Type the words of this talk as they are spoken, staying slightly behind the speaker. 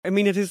I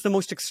mean, it is the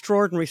most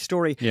extraordinary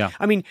story. Yeah.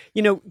 I mean,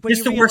 when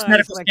it's the worst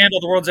medical scandal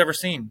the world's ever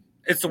seen.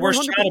 It's the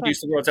worst 100%. child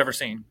abuse the world's ever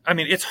seen. I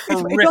mean, it's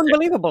horrific. It's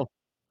unbelievable.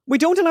 We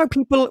don't allow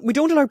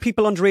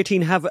people under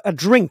 18 have a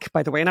drink,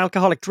 by the way, an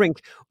alcoholic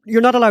drink.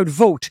 You're not allowed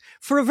vote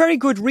for a very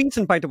good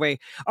reason, by the way.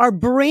 Our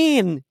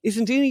brain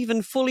isn't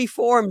even fully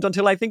formed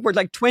until I think we're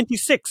like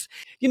 26.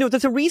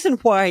 There's a reason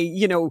why,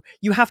 you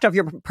have to have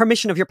your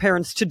permission of your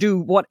parents to do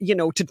what,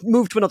 to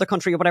move to another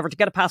country or whatever, to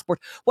get a passport,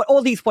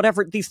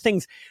 these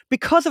things,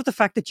 because of the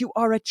fact that you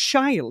are a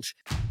child.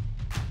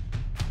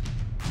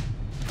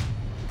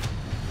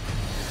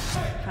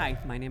 Hi,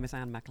 my name is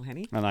Anne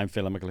McElhenney. And I'm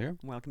Phelim McAleer.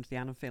 Welcome to the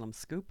Anne and Phelim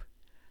Scoop.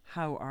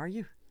 How are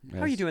you? Yes.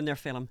 How are you doing there,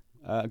 Phelim?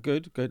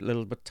 Good. A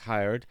little bit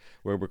tired.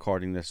 We're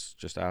recording this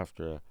just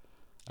after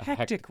a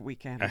hectic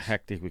weekend. A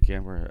hectic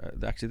weekend. We're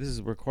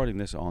recording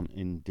this on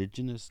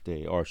Indigenous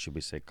Day, or should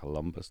we say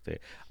Columbus Day?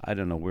 I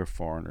don't know. We're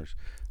foreigners.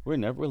 We'll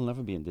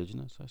never be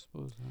Indigenous, I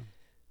suppose.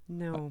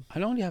 No. How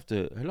long do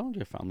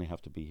your family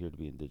have to be here to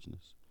be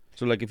Indigenous?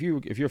 So, like, if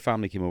your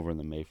family came over in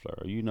the Mayflower,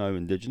 are you now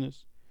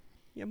Indigenous?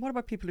 Yeah, what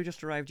about people who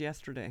just arrived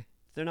yesterday?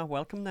 They're not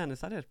welcome then, is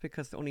that it?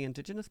 Because only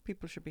Indigenous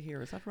people should be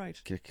here, is that right?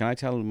 Can I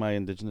tell my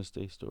Indigenous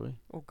Day story?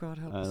 Oh, God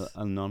help us.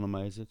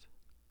 Anonymise it.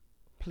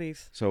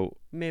 Please. So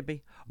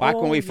maybe. Back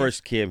when we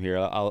first came here,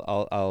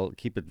 I'll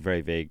keep it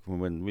very vague.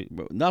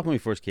 Not when we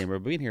first came here,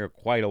 we've been here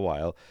quite a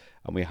while,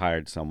 and we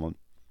hired someone,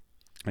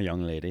 a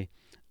young lady,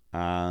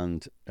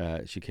 and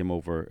she came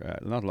over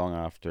not long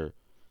after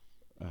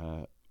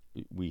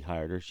we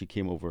hired her. She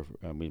came over,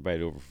 we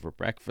invited her over for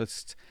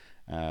breakfast.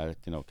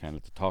 Kind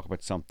of to talk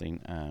about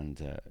something,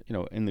 and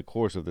in the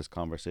course of this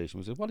conversation,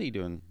 we said, "What are you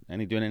doing?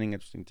 Doing anything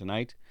interesting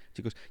tonight?"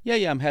 She goes,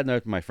 "Yeah, I'm heading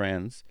out with my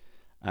friends."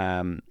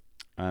 And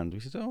we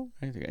said, "Oh,"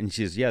 and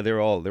she says, "Yeah,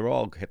 they're all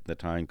hitting the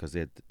town because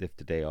they have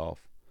the day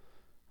off."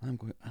 And I'm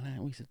going,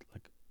 we said,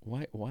 like,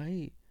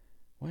 why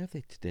have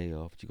they today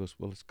off? She goes,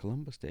 "Well, it's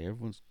Columbus Day.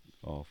 Everyone's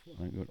off."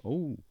 And I'm going,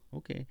 "Oh,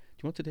 okay.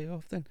 Do you want the day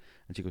off then?"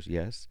 And she goes,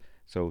 "Yes."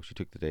 So she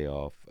took the day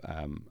off,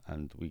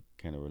 and we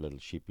kind of were a little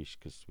sheepish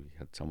because we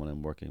had someone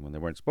in working when they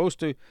weren't supposed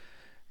to.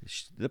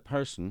 The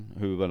person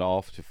who went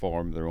off to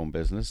form their own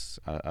business,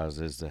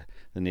 as is the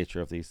nature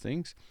of these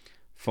things,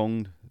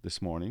 phoned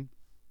this morning.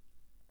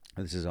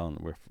 And this is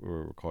we're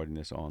recording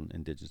this on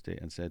Indigenous Day,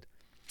 and said,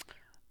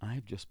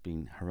 "I've just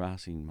been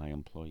harassing my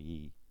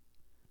employee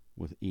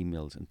with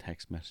emails and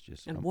text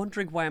messages, and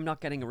wondering why I'm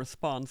not getting a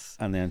response."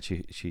 And then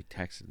she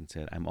texted and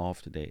said, "I'm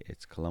off today.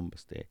 It's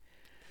Columbus Day."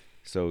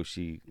 So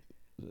she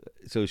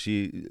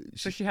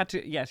had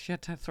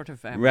to sort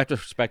of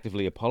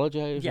retrospectively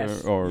apologize,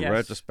 yes, or yes.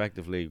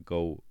 retrospectively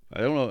go.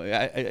 I don't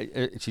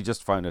know. She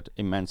just found it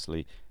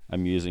immensely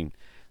amusing.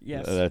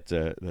 Yes.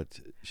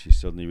 That she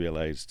suddenly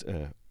realized.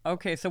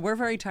 Okay, so we're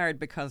very tired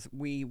because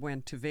we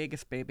went to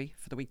Vegas, baby,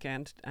 for the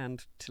weekend,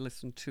 and to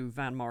listen to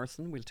Van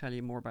Morrison. We'll tell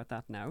you more about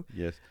that now.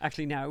 Yes.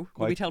 Actually, now.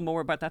 Will we tell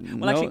more about that?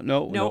 Well,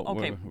 no.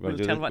 Okay. We're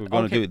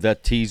going to do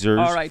that teasers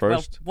all right,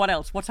 first. Well, what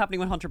else? What's happening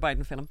with Hunter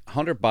Biden, Phelim?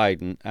 Hunter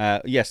Biden,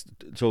 yes.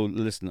 So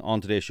listen,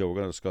 on today's show, we're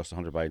going to discuss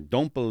Hunter Biden.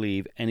 Don't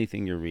believe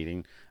anything you're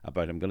reading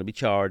about him going to be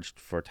charged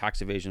for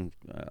tax evasion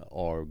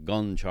or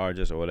gun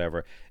charges or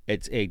whatever.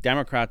 It's a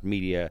Democrat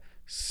media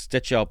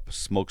stitch-up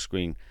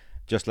smokescreen,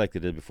 just like they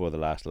did before the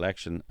last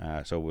election.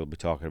 So we'll be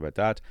talking about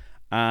that.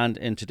 And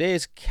in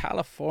today's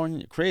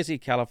crazy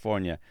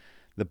California,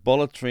 the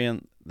bullet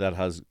train that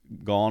has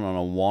gone on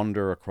a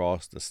wander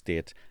across the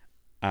state.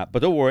 But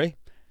don't worry,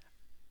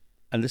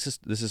 and this is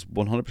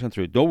 100%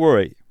 true. Don't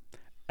worry,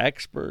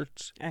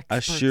 experts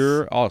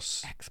assure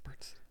us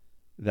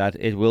that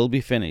it will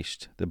be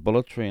finished. The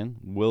bullet train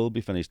will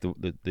be finished.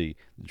 The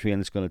train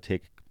that's going to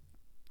take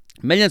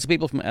millions of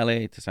people from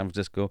LA to San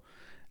Francisco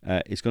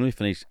is going to be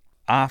finished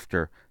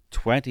after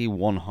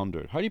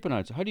 2100. How do you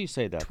pronounce it? How do you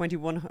say that?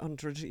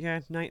 2100, yeah,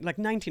 like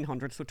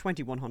 1900, so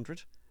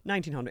 2100.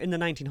 1900, in the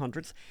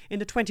 1900s, in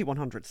the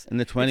 2100s. In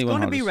the 2100s. It's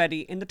going to be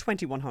ready in the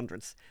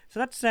 2100s. So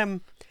that's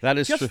that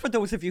is just for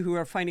those of you who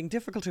are finding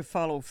difficult to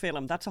follow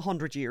Phelim. That's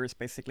 100 years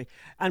basically,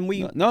 and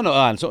we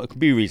no, so it could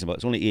be reasonable.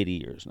 It's only 80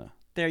 years now.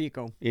 There you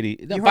go.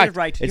 80. You heard it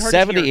right. It's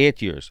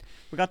 78 years.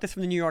 We got this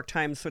from the New York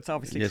Times, so it's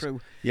obviously true.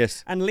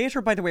 Yes. And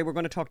later, by the way, we're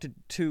going to talk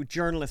to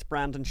journalist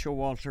Brandon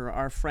Showalter,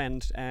 our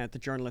friend, the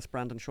journalist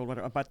Brandon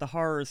Showalter, about the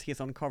horrors he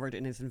has uncovered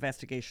in his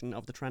investigation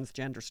of the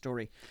transgender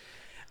story.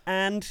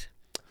 And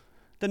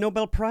the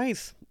Nobel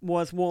Prize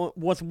was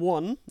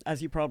won,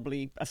 as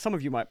some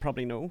of you might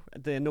probably know.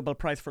 The Nobel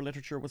Prize for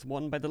Literature was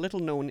won by the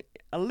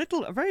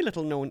very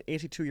little known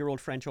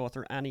 82-year-old French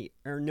author Annie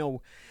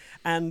Ernaux,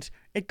 and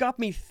it got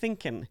me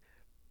thinking.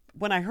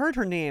 When I heard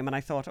her name, and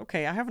I thought,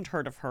 okay, I haven't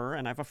heard of her,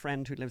 and I have a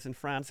friend who lives in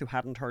France who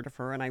hadn't heard of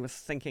her, and I was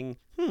thinking,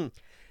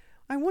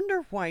 I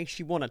wonder why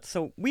she won it.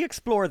 So we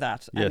explore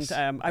that, yes.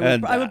 And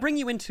I will bring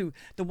you into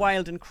the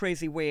wild and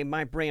crazy way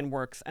my brain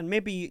works, and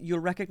maybe you'll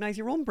recognise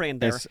your own brain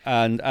there. Yes,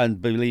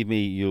 and believe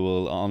me, you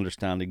will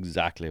understand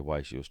exactly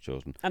why she was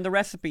chosen. And the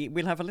recipe,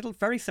 we'll have a little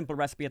very simple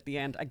recipe at the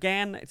end.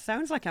 Again, it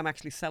sounds like I'm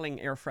actually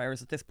selling air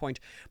fryers at this point,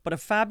 but a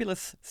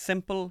fabulous,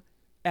 simple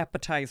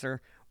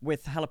appetizer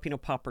with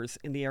jalapeno poppers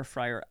in the air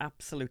fryer.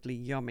 Absolutely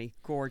yummy,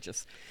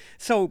 gorgeous.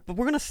 So, but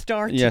we're going to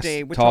start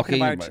today with talking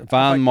about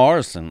Van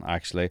Morrison,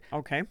 actually.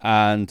 Okay.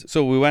 And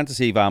so we went to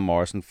see Van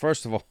Morrison.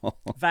 First of all,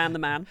 Van the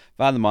Man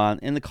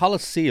in the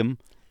Coliseum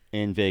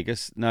in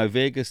Vegas. Now,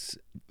 Vegas.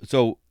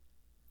 So,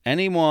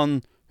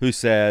 anyone who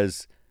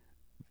says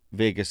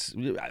Vegas,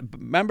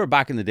 remember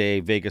back in the day,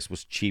 Vegas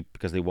was cheap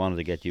because they wanted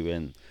to get you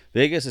in.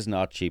 Vegas is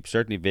not cheap.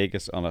 Certainly,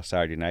 Vegas on a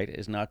Saturday night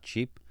is not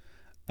cheap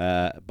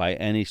by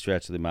any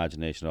stretch of the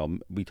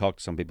imagination. We talked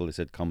to some people. They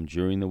said come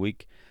during the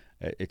week,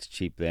 it's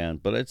cheap then.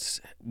 But it's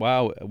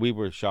wow. We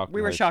were shocked.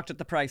 We were shocked at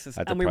the prices,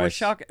 and we were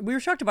shocked. We were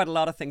shocked about a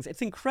lot of things. It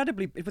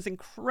was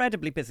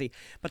incredibly busy,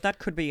 but that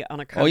could be on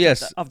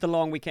account of the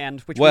long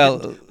weekend, which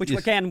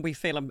again we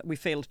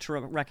failed to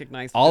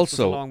recognise. This was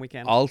a long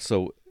weekend.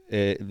 Also.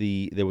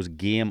 There was a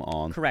game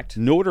on. Correct.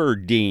 Notre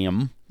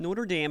Dame,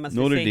 as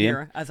they say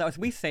here, as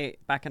we say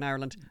back in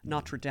Ireland,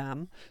 Notre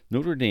Dame.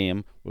 Notre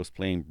Dame was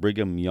playing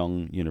Brigham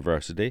Young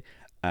University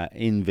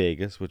in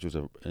Vegas, which is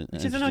an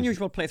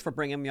unusual place for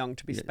Brigham Young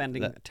to be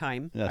spending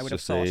time. I would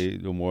have thought. Say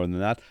no more than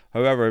that.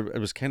 However, it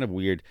was kind of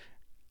weird.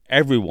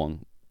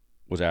 Everyone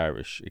was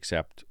Irish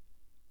except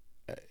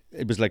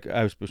it was like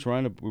we were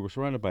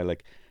surrounded by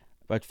like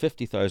about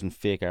 50,000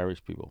 fake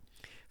Irish people.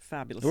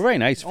 Fabulous. They're very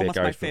nice. Almost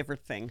fake my Irish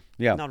favourite thing.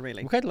 Yeah. Not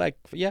really. Quite like.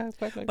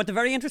 But the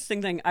very interesting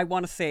thing I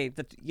want to say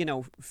that,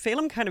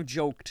 Phelim kind of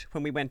joked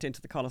when we went into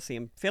the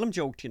Coliseum. Phelim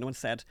joked, and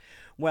said,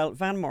 well,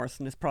 Van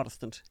Morrison is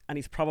Protestant and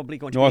he's probably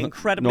going to be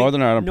incredibly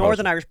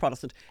Northern Irish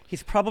Protestant.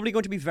 He's probably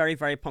going to be very,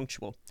 very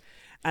punctual.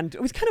 And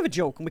it was kind of a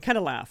joke and we kind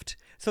of laughed.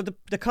 So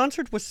the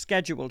concert was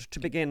scheduled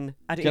to begin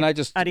at 8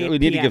 we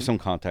need to give some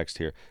context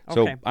here.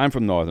 So I'm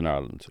from Northern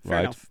Ireland, Fair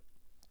right?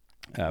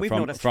 Enough. We've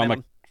noticed from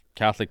a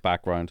Catholic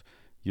background.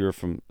 You're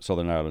from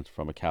Southern Ireland,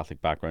 from a Catholic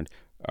background.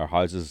 Our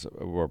houses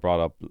were brought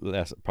up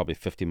probably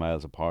 50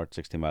 miles apart,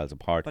 60 miles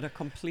apart. But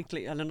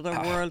another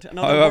world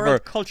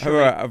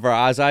culturally. However,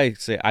 as I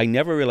say, I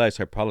never realised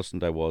how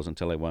Protestant I was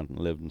until I went and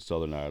lived in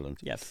Southern Ireland.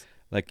 Yes.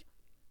 Like,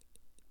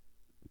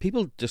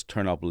 people just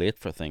turn up late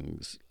for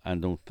things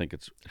and don't think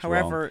it's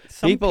However, wrong.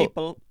 some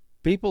people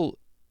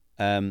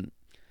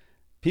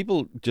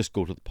just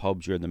go to the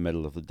pub during the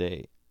middle of the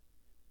day.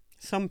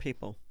 Some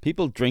people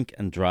drink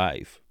and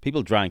drive.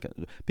 People drank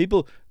and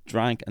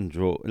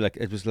drove. Like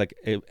it was like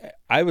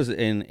I was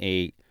in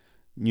a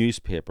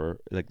newspaper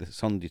like the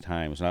Sunday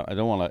Times. And I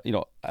don't want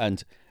to,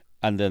 and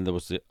then there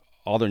was the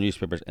other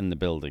newspapers in the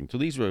building. So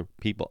these were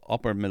people,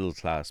 upper middle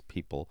class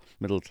people,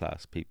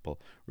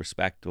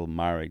 respectable,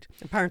 married,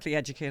 apparently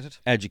educated,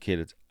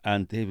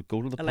 and they would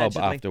go to the pub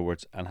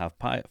afterwards and have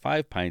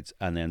 5 pints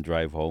and then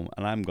drive home.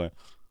 And I'm going,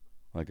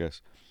 I guess,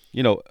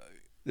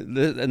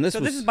 this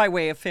is by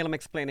way of Phelim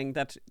explaining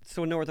that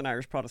Northern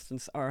Irish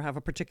Protestants have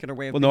a particular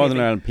way of behaving, Northern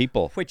Ireland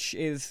people, which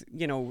is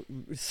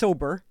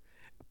sober,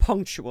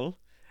 punctual,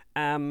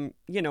 and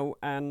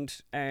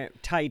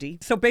tidy.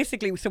 So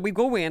basically, we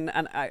go in,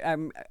 and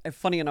I'm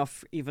funny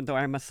enough, even though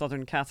I'm a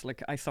Southern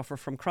Catholic, I suffer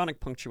from chronic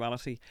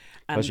punctuality.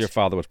 Because your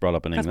father was brought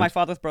up in England. Because my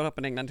father was brought up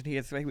in England,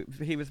 and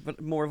he was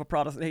more of a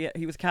Protestant.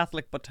 He was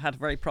Catholic, but had a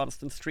very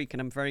Protestant streak,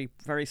 and I'm very,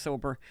 very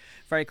sober,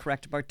 very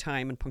correct about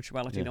time and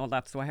punctuality and all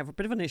that. So I have a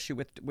bit of an issue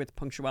with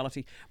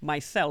punctuality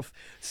myself.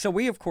 So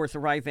we, of course,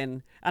 arrive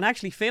in, and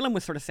actually Phelim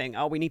was sort of saying,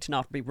 we need to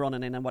not be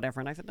running in and whatever.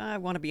 And I said, I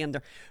want to be in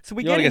there. So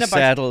we get in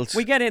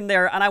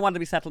there, and I wanted to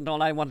be settled and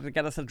all. I wanted to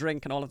get us a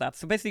drink and all of that.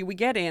 So basically we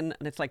get in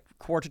and it's like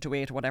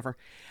 7:45 or whatever.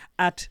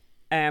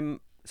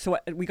 So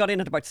we got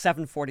in at about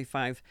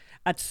 7:45.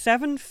 At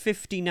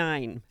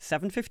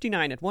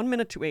 7:59, at 1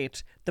 minute to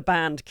 8, the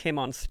band came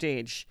on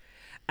stage.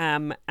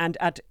 And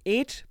at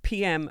 8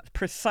 p.m.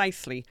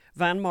 precisely,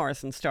 Van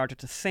Morrison started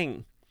to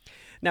sing.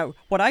 Now,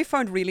 what I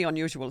found really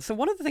unusual, so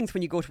one of the things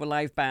when you go to a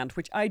live band,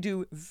 which I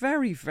do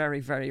very, very,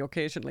 very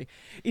occasionally,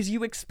 is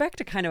you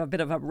expect a bit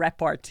of a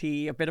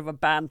repartee, a bit of a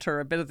banter,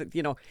 a bit of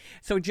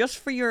So just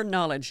for your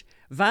knowledge,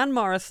 Van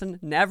Morrison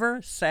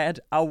never said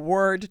a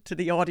word to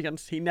the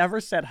audience. He never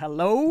said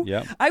hello.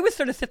 Yep. I was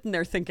sort of sitting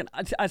there thinking,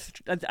 I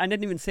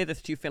didn't even say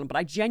this to you, Phil, but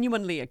I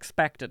genuinely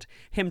expected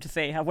him to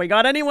say, have we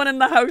got anyone in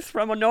the house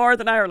from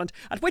Northern Ireland?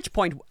 At which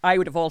point I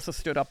would have also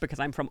stood up because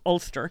I'm from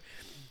Ulster.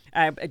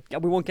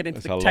 We won't get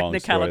into the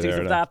technicalities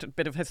of that, a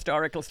bit of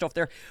historical stuff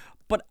there.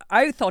 But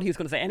I thought he was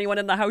going to say, anyone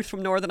in the house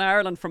from Northern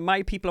Ireland, from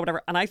my people or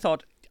whatever. And I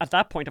thought, at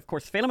that point, of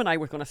course, Phelim and I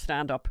were going to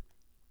stand up.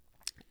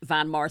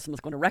 Van Morrison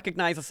was going to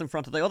recognise us in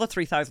front of the other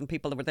 3,000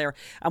 people that were there,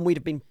 and we'd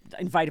have been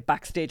invited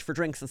backstage for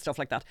drinks and stuff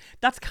like that.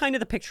 That's kind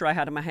of the picture I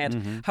had in my head.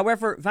 Mm-hmm.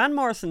 However, Van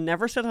Morrison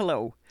never said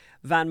hello.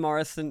 Van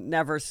Morrison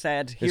never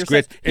said, here's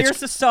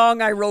the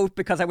song I wrote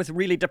because I was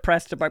really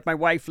depressed about my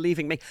wife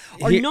leaving me.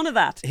 Or none of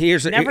that.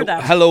 Never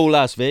that. Hello,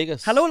 Las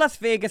Vegas. Hello, Las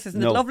Vegas.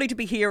 Isn't it lovely to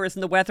be here?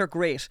 Isn't the weather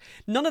great?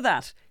 None of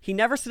that. He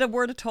never said a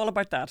word at all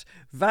about that.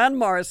 Van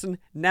Morrison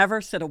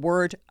never said a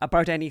word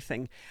about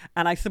anything.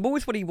 And I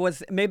suppose what he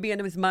was, maybe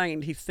in his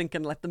mind, he's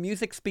thinking, let the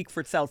music speak for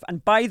itself.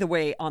 And by the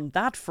way, on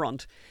that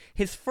front,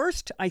 his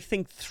first, I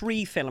think,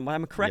 3 film,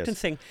 I'm correct in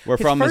saying, were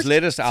from his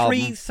latest album.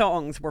 3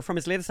 songs were from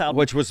his latest album.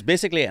 Which was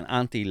basically basically an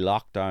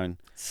anti-lockdown.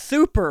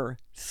 Super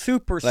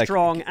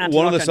strong.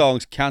 One of the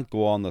songs, Can't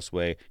Go On This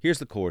Way. Here's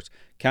the chorus.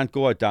 Can't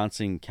go out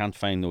dancing, can't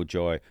find no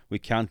joy. We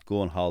can't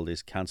go on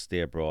holidays, can't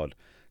stay abroad.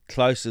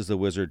 Klaus is the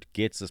wizard,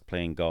 Gates is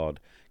playing God.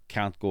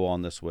 Can't go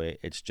on this way,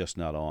 it's just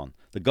not on.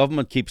 The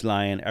government keeps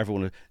lying,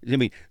 everyone...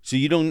 so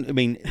you don't...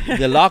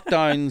 the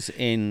lockdowns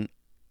in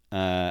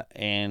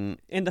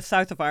the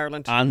south of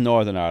Ireland and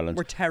Northern Ireland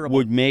were terrible.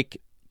 Would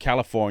make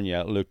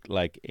California look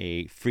like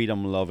a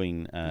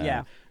freedom-loving...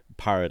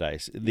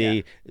 paradise.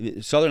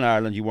 Southern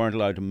Ireland, you weren't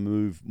allowed to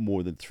move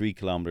more than 3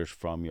 kilometers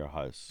from your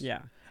house.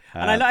 Yeah.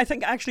 And I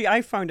think actually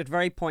I found it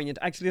very poignant.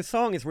 Actually, the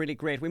song is really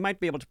great. We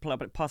might be able to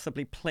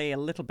possibly play a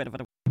little bit of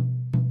it.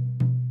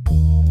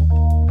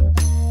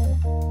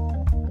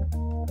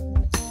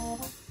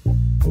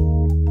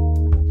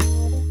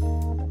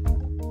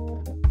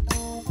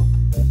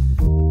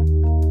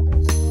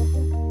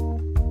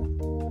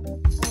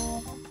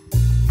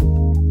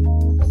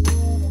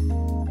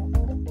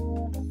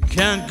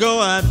 Can't go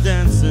out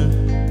dancing,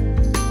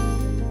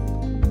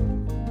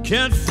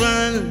 can't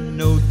find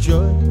no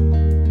joy.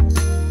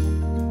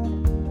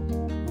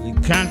 We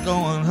can't go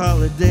on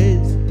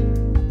holidays,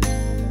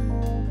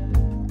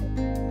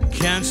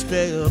 can't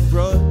stay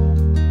abroad.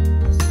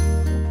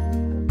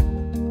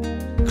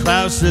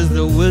 Klaus is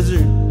the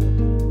wizard,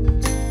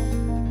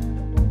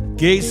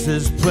 Gates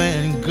is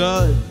playing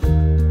God.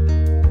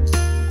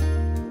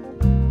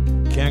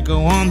 Can't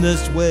go on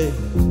this way,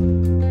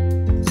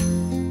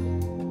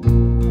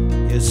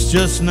 it's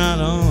just not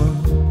on.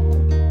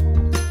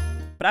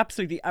 But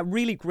absolutely a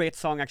really great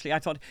song. Actually, I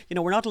thought,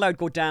 we're not allowed to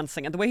go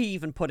dancing, and the way he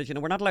even put it,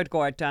 we're not allowed to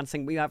go out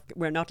dancing.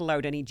 We're not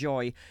allowed any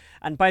joy.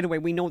 And by the way,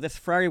 we know this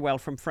very well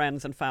from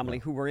friends and family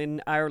who were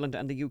in Ireland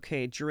and the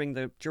UK during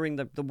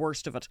the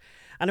worst of it,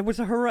 and it was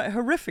a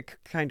horrific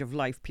kind of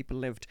life people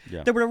lived.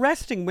 Yeah. They were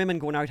arresting women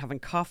going out having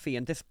coffee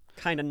and this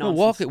kind of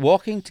nonsense. No,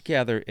 walking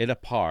together in a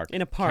park,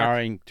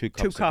 carrying two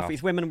coffees. Coffee.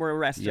 Women were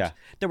arrested. Yeah.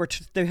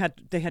 They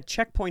had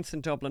checkpoints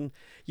in Dublin.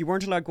 You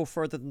weren't allowed to go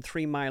further than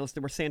 3 miles.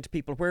 They were saying to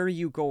people, "Where are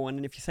you going?"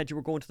 And if you said you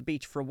were going to the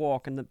beach for a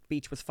walk and the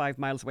beach was 5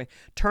 miles away,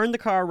 turn the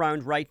car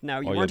around right now.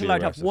 You weren't allowed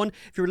to have one.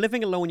 If you were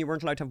living alone, you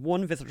weren't allowed to have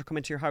one visitor come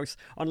into your house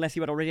unless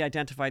you had already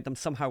identified them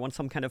somehow on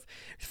some kind of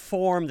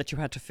form that you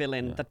had to fill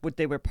in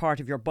they were part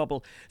of your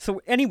bubble.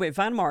 So anyway,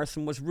 Van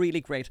Morrison was really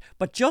great,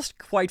 but just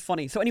quite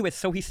funny. So anyway,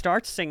 so he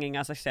starts singing,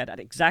 as I said, at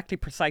exactly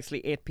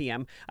precisely 8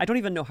 p.m. I don't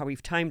even know how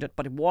we've timed it,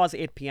 but it was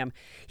 8 p.m.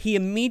 He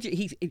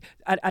immediately,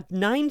 at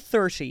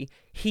 9:30,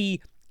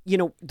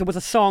 there was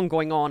a song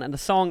going on, and the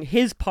song,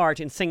 his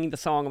part in singing the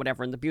song or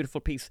whatever, and the beautiful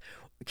piece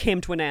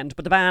came to an end,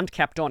 but the band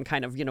kept on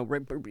kind of, they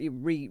were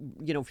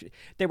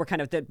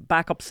kind of the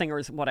backup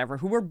singers, whatever,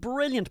 who were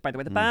brilliant, by the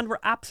way. The band were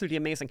absolutely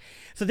amazing.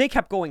 So they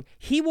kept going.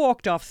 He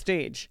walked off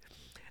stage,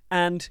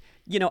 and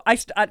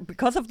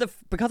because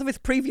of his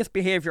previous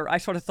behaviour, I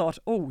sort of thought,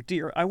 oh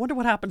dear, I wonder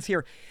what happens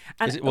here.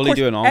 And will he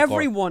do an encore?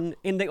 Everyone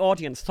in the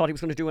audience thought he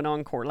was going to do an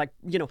encore. Like,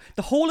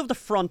 the whole of the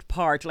front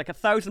part, like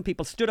 1,000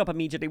 people stood up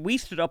immediately. We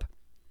stood up.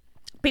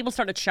 People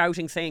started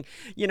shouting, saying,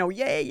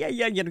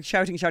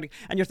 shouting,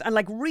 and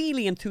like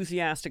really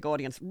enthusiastic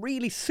audience,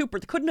 really super.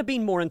 They couldn't have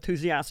been more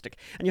enthusiastic.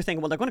 And you're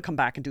thinking, well, they're going to come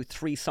back and do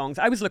 3 songs.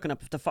 I was looking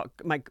up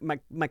my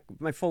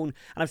phone,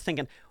 and I was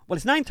thinking, well,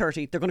 it's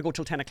 9:30. They're going to go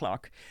till 10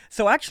 o'clock.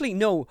 So actually,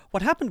 no.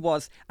 What happened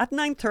was at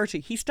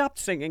 9:30, he stopped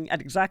singing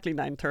at exactly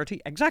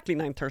 9:30. Exactly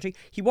 9:30,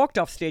 he walked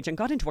off stage and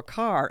got into a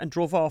car and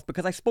drove off,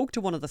 because I spoke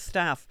to one of the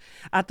staff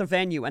at the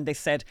venue, and they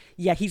said,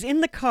 yeah, he's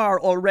in the car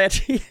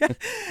already.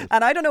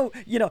 And I don't know,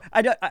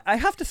 I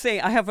have to say,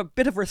 I have a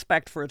bit of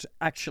respect for it,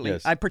 actually.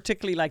 Yes. I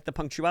particularly like the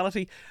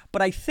punctuality,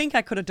 but I think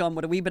I could have done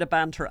with a wee bit of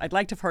banter. I'd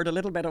like to have heard a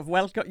little bit of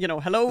welcome,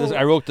 hello.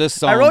 I wrote this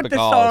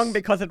song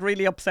because it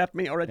really upset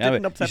me, or it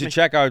didn't upset me. You should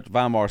check out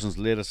Van Morrison's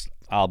latest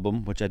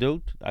album, which I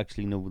don't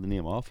actually know the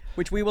name of.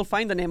 Which we will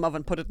find the name of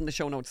and put it in the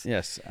show notes.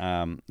 Yes.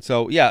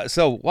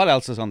 So what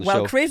else is on the show?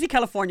 Well, Crazy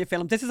California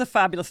Film. This is a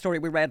fabulous story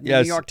we read in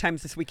the New York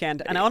Times this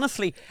weekend. And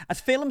honestly, as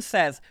Film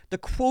says, the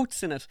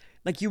quotes in it,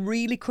 like, you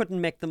really couldn't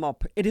make them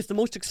up. It is the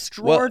most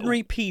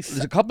extraordinary piece.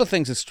 There's a couple of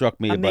things that struck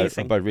me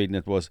about reading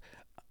it. Was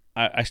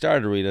I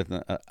started to read it,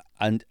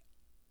 and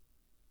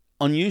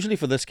unusually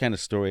for this kind of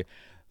story,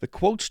 the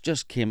quotes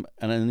just came,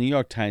 and in the New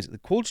York Times, the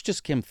quotes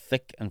just came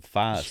thick and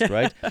fast,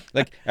 right?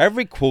 Like,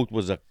 every quote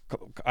was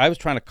I was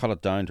trying to cut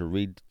it down to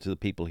read to the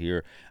people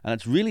here, and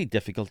it's really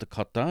difficult to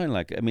cut down.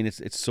 Like, I mean,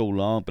 it's so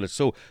long, but it's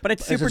so. But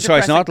it's super. Sorry,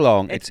 it's not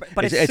long. It's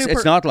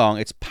not long.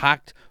 It's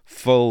packed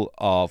full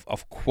of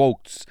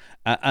quotes,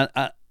 and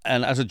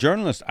as a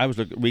journalist, I was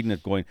reading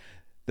it, going,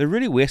 they're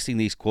really wasting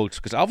these quotes,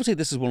 because obviously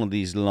this is one of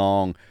these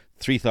long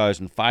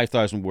 3,000,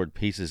 5,000 word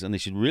pieces, and they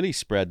should really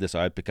spread this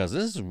out, because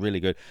this is really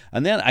good.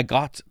 And then I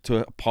got to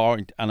a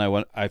point, and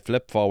I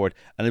flipped forward,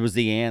 and it was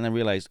the end. I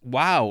realized,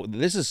 wow,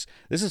 this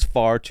is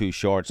far too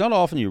short. It's not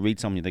often you read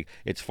something you think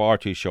it's far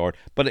too short,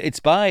 but it's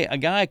by a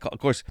guy. Of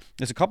course,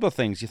 there's a couple of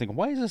things you think,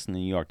 why is this in the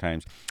New York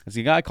Times? It's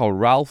a guy called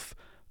Ralph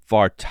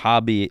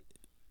Vartabi.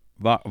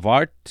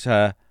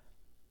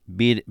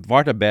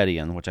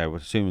 Vartabedian, which I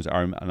would assume is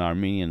an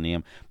Armenian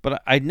name,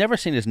 but I'd never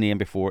seen his name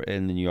before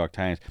in the New York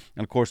Times.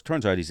 And of course,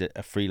 turns out he's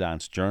a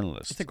freelance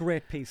journalist. It's a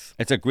great piece.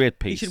 It's a great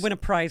piece. He should win a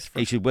prize for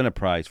it. He should win a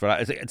prize for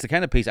that. It's the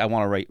kind of piece I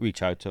want to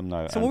reach out to him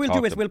now. So what we'll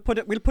do is we'll put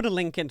a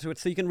link into it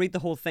so you can read the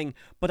whole thing.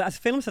 But as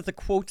Film says, the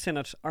quotes in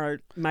it are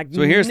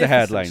magnificent. So here's the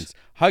headlines: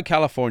 How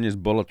California's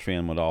bullet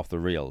train went off the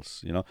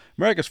rails.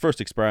 America's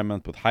first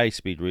experiment with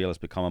high-speed rail has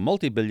become a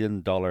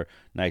multi-billion-dollar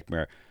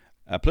nightmare.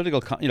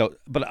 Political,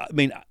 but I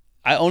mean.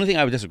 The only thing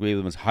I would disagree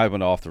with them is how it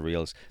went off the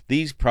rails.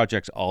 These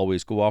projects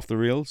always go off the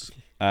rails.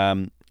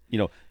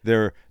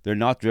 They're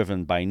not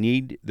driven by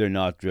need. They're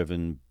not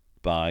driven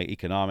by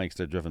economics.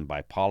 They're driven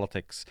by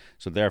politics.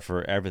 So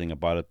therefore, everything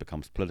about it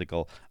becomes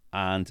political,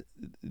 and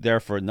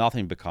therefore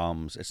nothing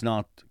becomes.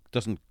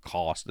 Doesn't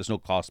cost. There's no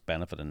cost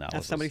benefit analysis.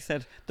 As somebody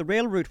said, the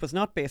rail route was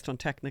not based on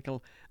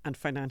technical and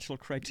financial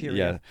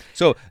criteria. Yeah.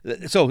 So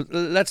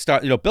let's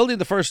start. Building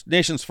the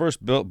nation's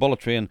first bullet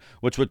train,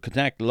 which would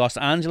connect Los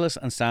Angeles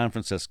and San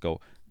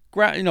Francisco.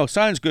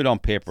 Sounds good on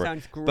paper.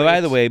 Sounds great. But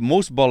by the way,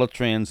 most bullet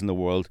trains in the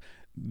world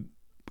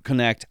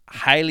connect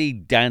highly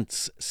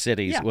dense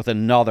cities with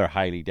another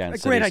highly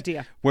dense. Great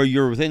idea. Where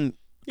you're within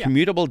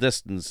commutable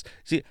distance.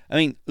 See, I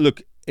mean,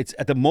 look, it's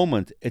at the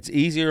moment it's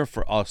easier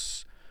for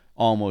us.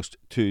 Almost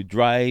to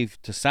drive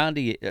to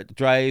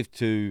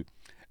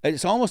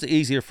it's almost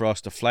easier for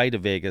us to fly to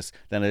Vegas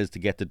than it is to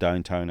get to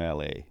downtown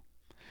LA.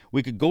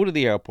 We could go to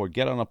the airport,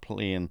 get on a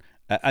plane.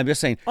 I'm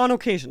just saying on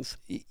occasions.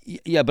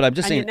 Yeah, but I'm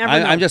just saying.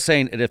 I'm just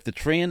saying that if the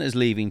train is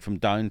leaving from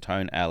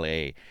downtown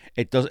LA,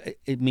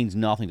 it means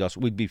nothing to us.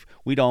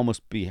 We'd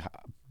almost be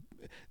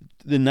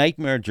the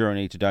nightmare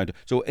journey to downtown.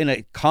 So in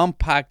a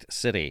compact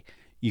city,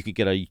 you could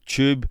get a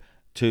tube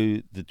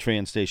to the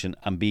train station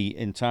and be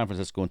in San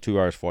Francisco in 2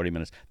 hours 40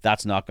 minutes.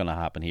 That's not going to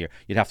happen here.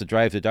 You'd have to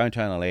drive to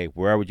downtown LA.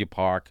 Where would you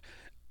park?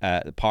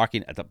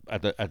 Parking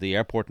at the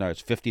airport now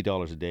is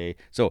 $50 a day.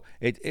 So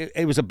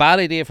it was a bad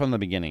idea from the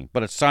beginning,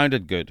 but it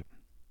sounded good.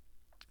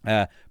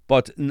 And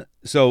he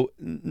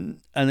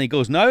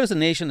goes, now as the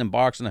nation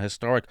embarks on a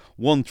historic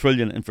 $1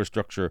 trillion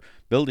infrastructure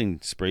building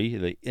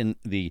spree,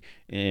 the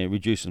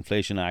Reduce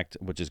Inflation Act,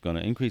 which is going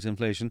to increase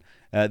inflation,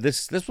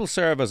 this will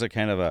serve as a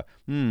kind of a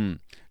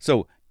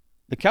So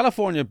the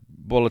California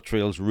Bullet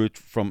Trail's route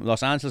from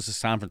Los Angeles to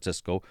San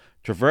Francisco,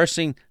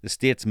 traversing the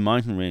state's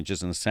mountain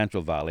ranges in the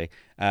Central Valley,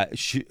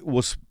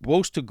 was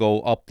supposed to go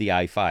up the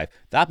I-5.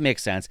 That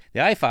makes sense. The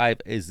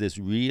I-5 is this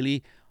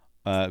really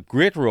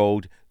great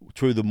road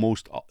through the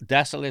most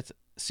desolate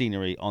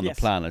scenery on the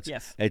planet.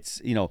 Yes.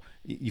 It's,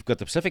 you've got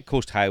the Pacific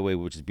Coast Highway,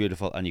 which is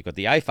beautiful, and you've got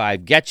the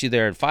I-5, gets you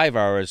there in 5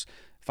 hours,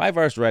 5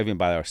 hours driving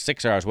by, or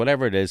 6 hours,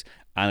 whatever it is,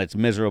 and it's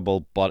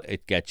miserable, but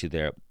it gets you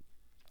there.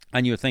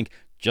 And you would think,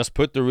 just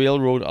put the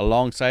railroad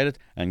alongside it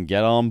and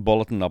get on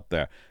bulletin up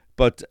there.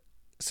 But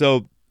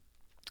so,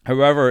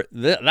 however,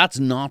 that's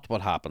not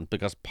what happened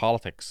because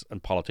politics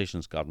and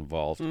politicians got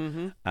involved.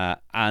 Mm-hmm.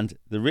 And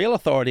the Rail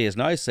Authority has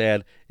now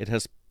said it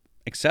has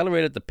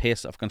accelerated the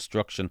pace of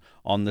construction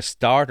on the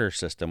starter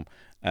system,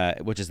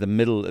 which is the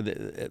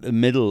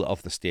middle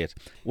of the state.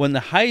 When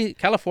the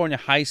California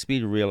High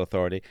Speed Rail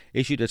Authority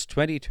issued its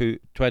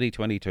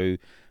 2022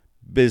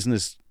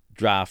 business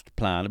draft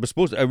plan,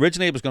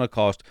 originally it was going to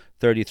cost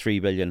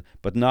 $33 billion,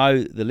 but now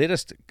the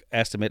latest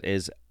estimate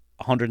is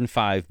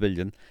 $105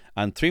 billion,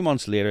 and 3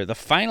 months later the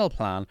final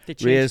plan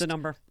raised the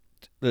number,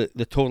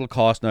 the total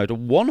cost now to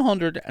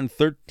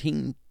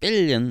 $113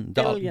 billion.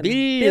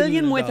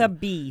 Billion with a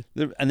B.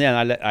 And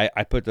then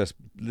I put this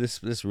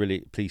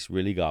piece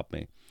really got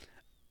me.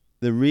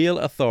 The Rail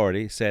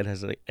Authority said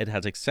it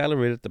has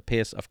accelerated the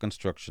pace of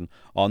construction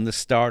on the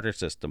starter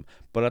system,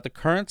 but at the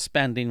current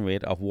spending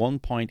rate of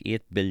 $1.8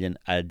 billion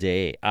a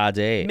day.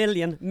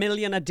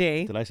 Million a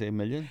day. Did I say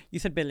million? You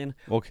said billion.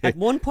 Okay. At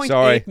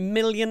 1.8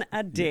 million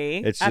a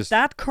day. At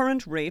that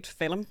current rate,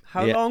 Phelim,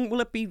 how long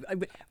will it be?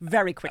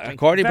 Very quickly.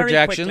 According to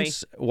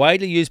projections,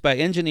 widely used by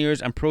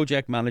engineers and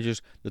project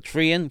managers, the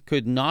train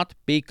could not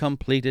be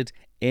completed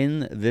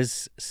in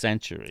this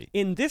century.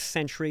 In this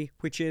century,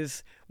 which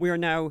is, we are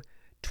now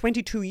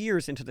 22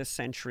 years into this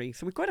century,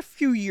 so we've got a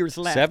few years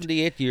left.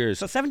 78 years.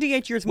 So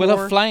 78 years more. We'll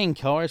have flying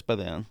cars by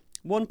then.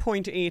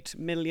 $1.8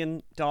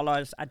 million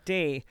a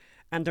day.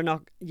 And they're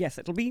not,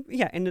 it'll be,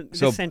 in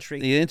this century.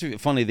 The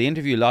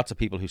interview lots of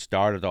people who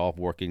started off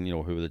working,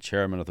 who were the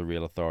chairman of the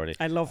Rail Authority.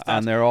 I love that.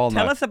 And they're all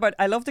Tell us about,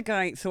 I love the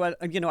guy, so,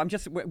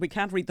 we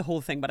can't read the whole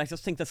thing, but I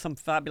just think there's some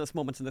fabulous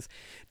moments in this.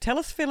 Tell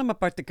us, Phelim,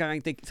 about the guy.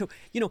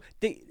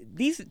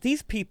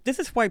 These people, this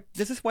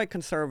is why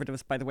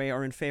conservatives, by the way,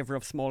 are in favour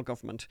of small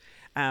government,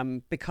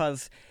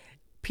 because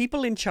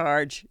people in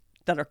charge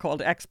that are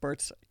called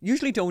experts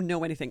usually don't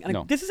know anything.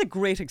 And this is a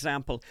great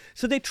example.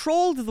 So they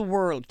trolled the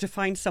world to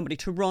find somebody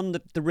to run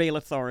the Rail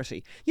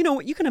Authority.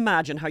 You can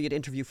imagine how you'd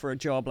interview for a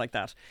job like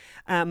that.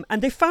 And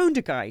they found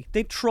a guy.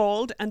 They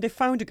trolled and they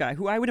found a guy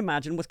who I would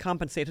imagine was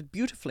compensated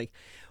beautifully.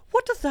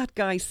 What does that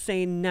guy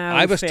say now?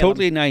 I was Phil?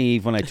 totally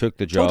naive when I took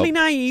the job. Totally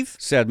naive.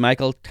 Said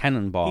Michael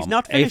Tenenbaum. He's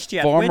not finished a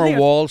yet. former Wait till-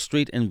 Wall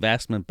Street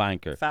investment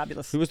banker.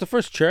 Fabulous. Who was the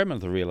first chairman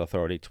of the Real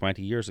Authority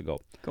 20 years ago.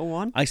 Go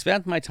on. I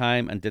spent my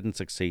time and didn't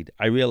succeed.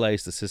 I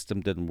realised the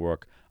system didn't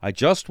work. I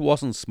just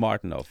wasn't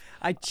smart enough.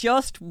 I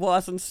just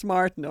wasn't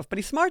smart enough. But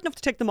he's smart enough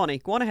to take the money.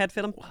 Go on ahead,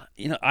 Phil.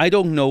 You know, I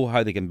don't know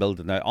how they can build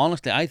it now.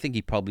 Honestly, I think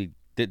he probably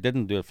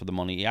didn't do it for the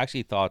money. He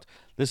actually thought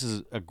this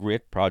is a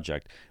great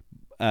project.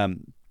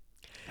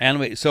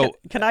 Anyway, so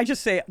can I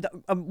just say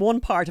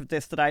one part of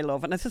this that I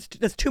love, and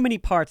there's too many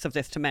parts of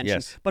this to mention.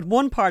 Yes. But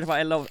one part of what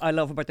I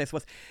love about this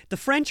was the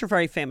French are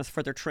very famous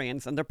for their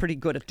trains, and they're pretty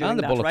good at doing And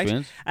the that, bullet right?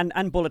 trains.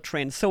 And bullet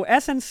trains. So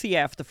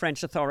SNCF, the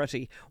French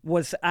authority,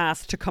 was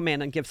asked to come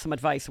in and give some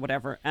advice or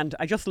whatever. And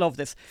I just love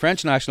this.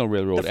 French National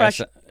Railroad. The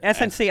French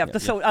SNCF. yeah,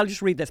 So I'll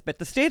just read this bit.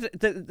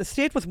 The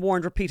state was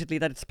warned repeatedly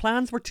that its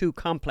plans were too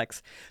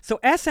complex. So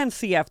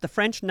SNCF, the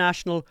French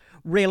National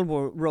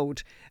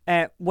Railroad,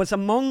 was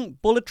among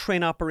bullet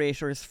train operators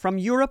from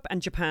Europe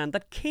and Japan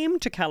that came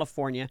to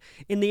California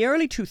in the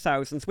early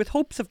 2000s with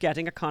hopes of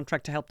getting a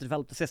contract to help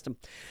develop the system.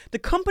 The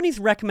company's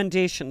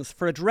recommendations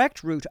for a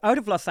direct route out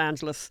of Los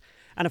Angeles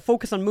and a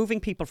focus on moving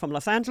people from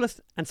Los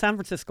Angeles and San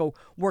Francisco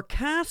were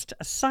cast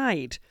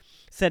aside,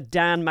 said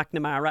Dan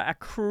McNamara, a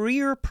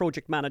career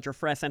project manager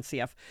for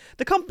SNCF.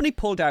 The company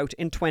pulled out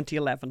in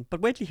 2011. But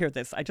wait till you hear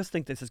this. I just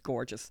think this is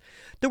gorgeous.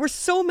 There were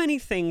so many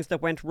things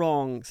that went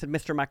wrong, said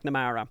Mr.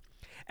 McNamara.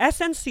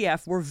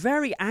 SNCF were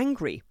very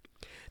angry.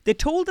 They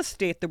told the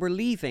state they were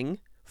leaving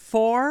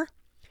for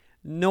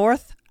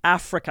North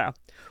Africa,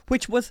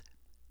 which was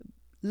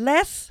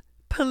less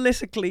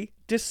politically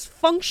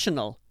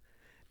dysfunctional.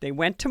 They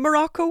went to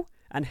Morocco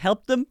and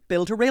helped them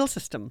build a rail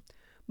system.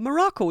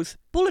 Morocco's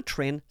bullet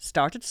train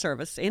started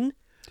service in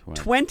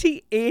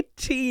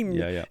 2018,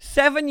 Yeah.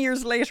 7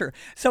 years later.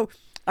 So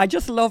I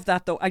just love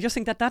that, though. I just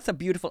think that that's a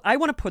beautiful... I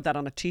want to put that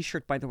on a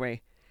T-shirt, by the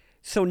way.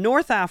 So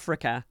North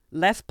Africa,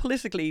 less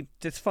politically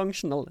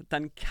dysfunctional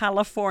than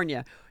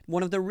California,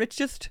 one of the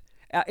richest.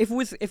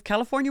 If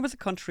California was a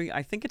country,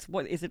 I think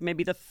is it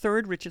maybe the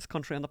third richest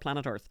country on the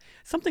planet Earth,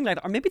 something like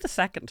that, or maybe the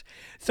second.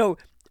 So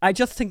I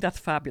just think that's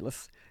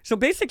fabulous. So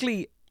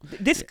basically,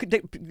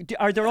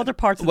 are there other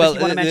parts of this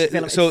you want to mention,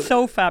 Phil? It's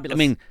so fabulous. I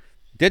mean,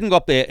 didn't go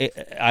up the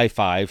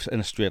I-5 in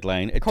a straight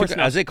line. It took,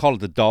 as they call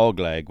it, the dog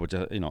leg, which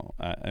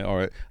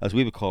or as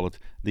we would call it,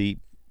 the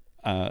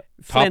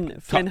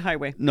Flynn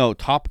Highway. No,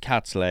 Top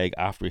Cat's leg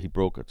after he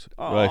broke it.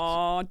 Oh,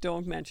 right.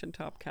 Don't mention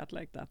Top Cat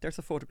like that. There's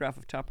a photograph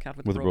of Top Cat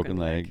with a broken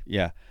leg.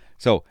 Yeah.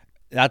 So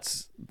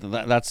that's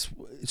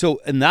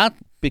so, and that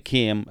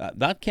came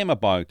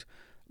about.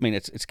 I mean,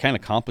 it's kind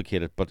of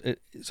complicated, but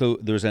so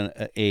there's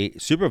a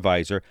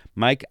supervisor,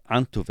 Mike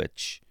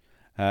Antovich,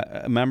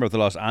 a member of the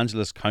Los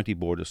Angeles County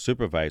Board of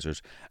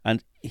Supervisors,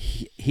 and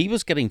he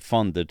was getting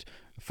funded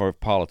for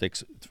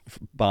politics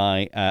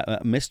by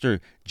Mr.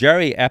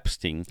 Jerry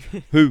Epstein,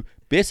 who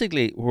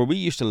basically, where we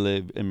used to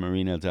live in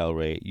Marina del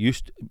Rey,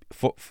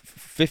 for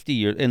 50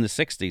 years, in the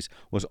 60s,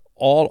 was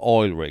all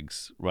oil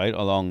rigs, right,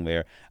 along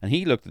there. And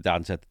he looked at that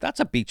and said, that's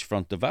a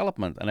beachfront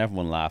development. And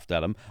everyone laughed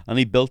at him. And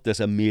he built this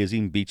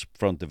amazing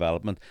beachfront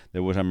development.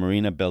 There was a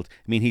marina built.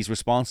 I mean, he's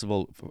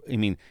responsible.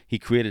 He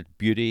created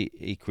beauty.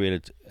 He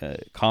created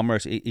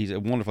commerce. He's a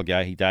wonderful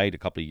guy. He died a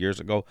couple of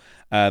years ago.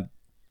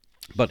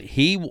 But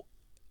he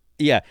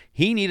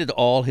needed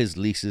all his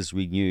leases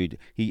renewed.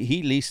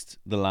 He leased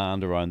the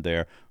land around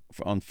there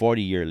on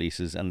 40-year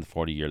leases, and the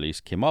 40-year lease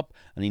came up,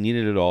 and he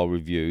needed it all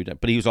reviewed.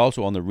 But he was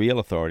also on the Rail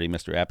Authority,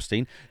 Mr.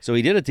 Epstein. So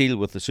he did a deal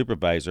with the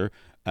supervisor.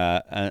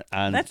 And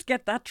let's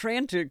get that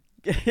train to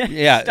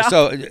yeah. stop.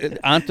 So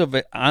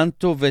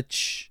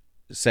Antovich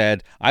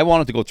said, I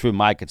wanted to go through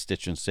my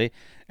constituency.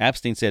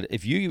 Epstein said,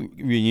 if you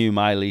renew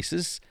my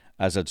leases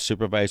as a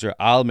supervisor,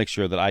 I'll make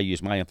sure that I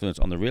use my influence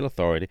on the Rail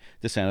Authority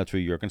to send it through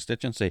your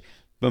constituency.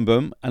 Boom,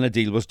 boom, and a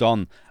deal was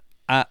done.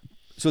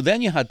 So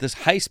then you had this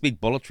high-speed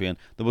bullet train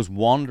that was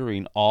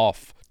wandering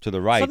off to the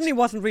right. Suddenly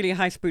wasn't really a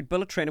high-speed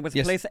bullet train. It was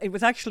a place. It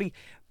was actually,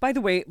 by the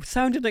way,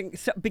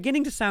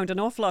 beginning to sound an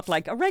awful lot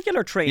like a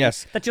regular train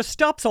that just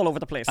stops all over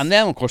the place. And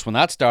then, of course, when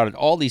that started,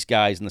 all these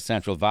guys in the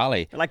Central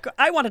Valley, they're like,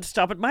 I wanted to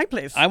stop at my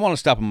place. I want to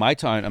stop in my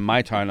town and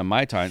my town and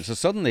my town. So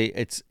suddenly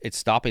it's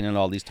stopping in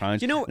all these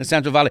towns in the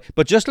Central Valley.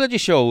 But just to let you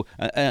show,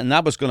 and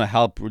that was going to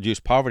help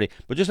reduce poverty,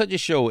 but just let you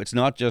show it's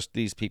not just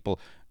these people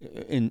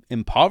in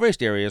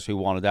impoverished areas who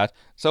wanted that.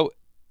 So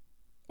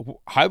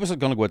how was it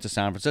going to go into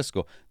San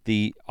Francisco?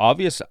 The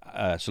obvious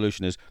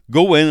solution is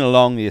go in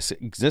along the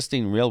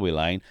existing railway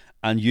line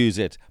and use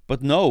it.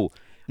 But no,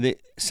 the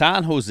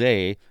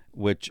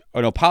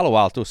Palo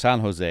Alto, San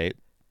Jose,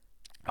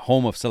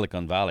 home of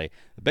Silicon Valley,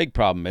 the big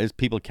problem is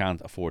people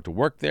can't afford to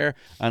work there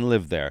and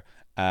live there.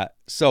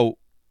 So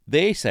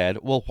they said,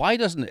 well, why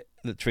doesn't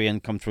the train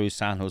come through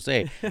San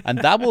Jose? And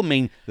that will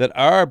mean that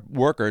our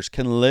workers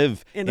can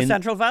live in the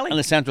Central Valley. In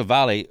the Central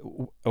Valley,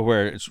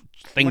 where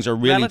things are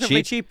really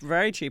relatively cheap,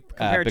 very cheap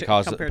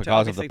because of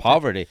the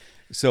poverty.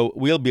 So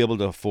we'll be able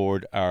to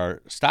afford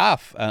our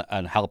staff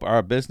and help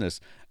our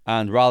business.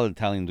 And rather than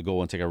telling them to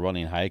go and take a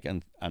running hike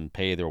and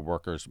pay their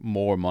workers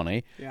more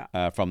money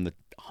from the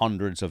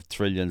hundreds of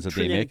trillions that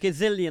they make,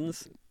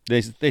 gazillions,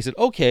 they said,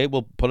 okay,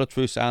 we'll put it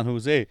through San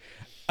Jose.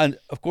 And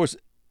of course,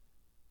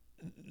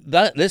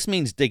 this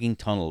means digging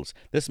tunnels.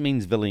 This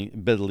means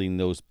building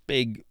those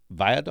big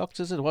viaducts,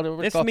 is it?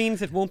 Whatever it's called. This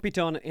means it won't be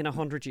done in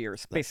 100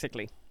 years,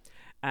 basically.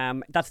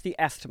 That's the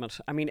estimate.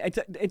 I mean,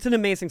 it's an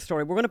amazing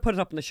story. We're going to put it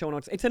up in the show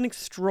notes. It's an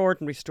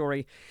extraordinary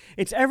story.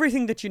 It's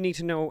everything that you need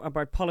to know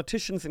about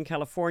politicians in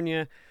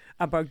California,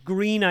 about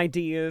green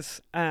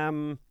ideas.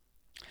 And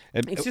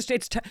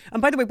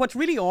by the way, what's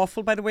really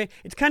awful, by the way,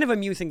 it's kind of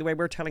amusing the way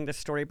we're telling this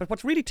story, but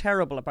what's really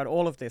terrible about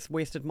all of this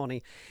wasted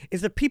money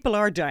is that people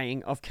are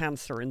dying of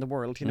cancer in the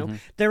world, you know.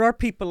 There are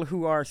people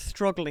who are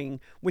struggling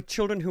with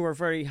children who are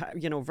very,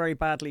 very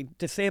badly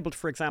disabled,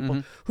 for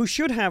example, who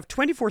should have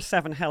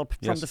 24/7 help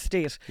from the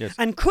state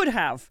and could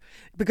have,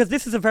 because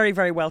this is a very,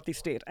 very wealthy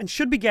state and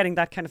should be getting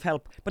that kind of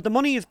help. But the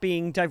money is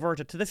being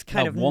diverted to this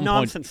kind of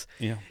nonsense.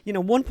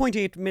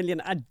 1.8 million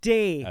a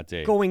day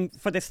going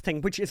for this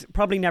thing, which is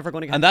probably never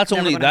going to happen.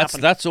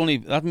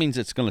 That means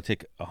it's going to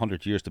take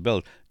 100 years to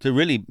build. To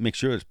really make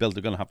sure it's built,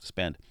 they're going to have to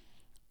spend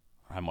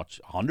how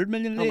much? 100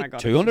 million a day? Oh my God,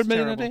 200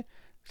 million a day?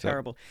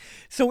 Terrible.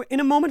 So in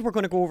a moment we're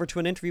going to go over to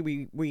an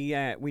interview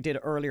we did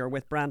earlier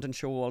with Brandon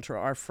Showalter,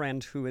 our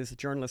friend who is a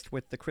journalist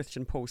with the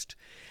Christian Post,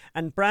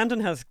 and Brandon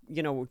has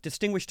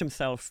distinguished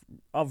himself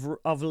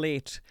of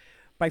late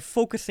by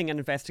focusing and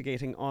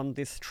investigating on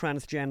this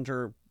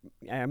transgender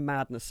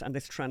madness and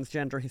this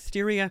transgender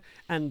hysteria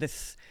and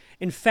this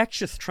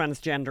infectious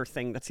transgender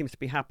thing that seems to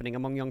be happening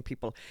among young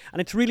people.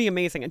 And it's really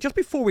amazing. And just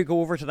before we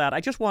go over to that,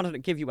 I just wanted to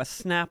give you a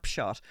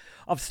snapshot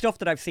of stuff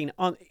that I've seen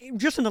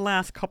just in the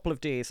last couple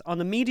of days on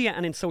the media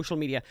and in social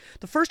media.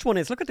 The first one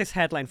is, look at this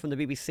headline from the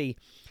BBC.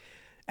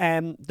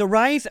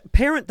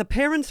 The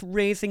parents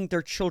raising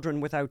their children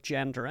without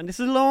gender, and this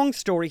is a long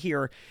story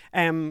here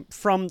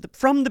from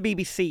the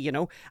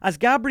BBC. As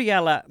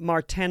Gabriella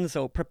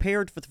Martenzo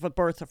prepared for the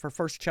birth of her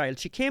first child,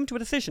 she came to a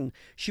decision.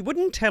 She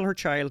wouldn't tell her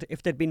child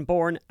if they'd been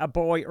born a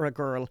boy or a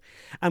girl,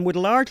 and would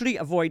largely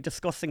avoid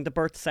discussing the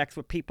birth sex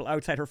with people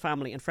outside her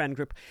family and friend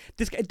group.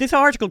 This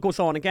article goes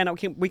on again.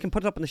 We can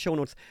put it up in the show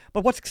notes.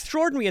 But what's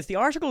extraordinary is the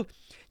article,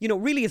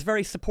 really is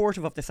very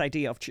supportive of this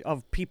idea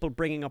of people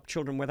bringing up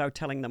children without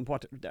telling them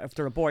if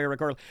they're a boy or a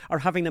girl, or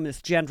having them as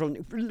gender.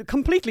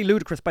 Completely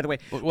ludicrous, by the way.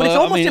 But it's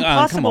almost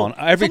impossible. Come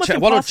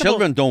on, what are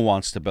children don't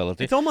want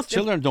stability.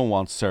 Children don't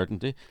want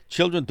certainty.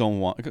 Children don't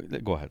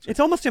want. Go ahead. Sir. It's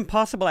almost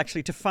impossible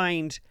actually to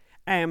find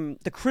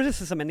the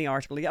criticism in the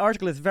article. The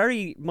article is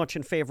very much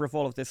in favour of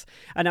all of this.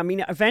 And I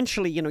mean,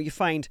 eventually, you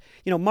find,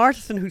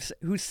 Martison,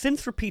 who's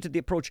since repeated the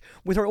approach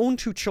with her own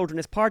 2 children,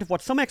 is part of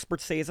what some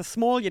experts say is a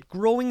small yet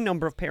growing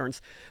number of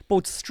parents,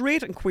 both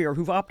straight and queer,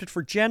 who've opted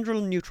for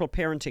gender-neutral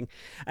parenting.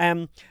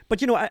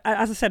 But,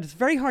 as I said, it's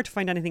very hard to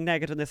find anything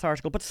negative in this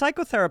article. But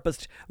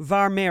psychotherapist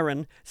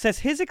Varmeren says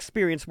his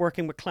experience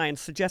working with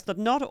clients suggests that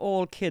not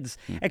all kids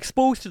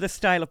exposed to this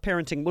style of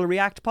parenting will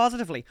react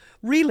positively.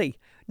 Really?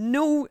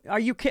 No, are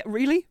you kidding?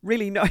 Really?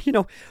 Really? No,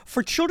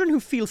 for children who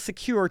feel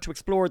secure to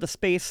explore the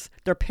space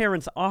their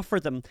parents offer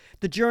them,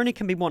 the journey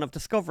can be one of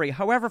discovery.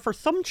 However, for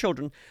some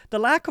children, the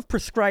lack of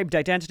prescribed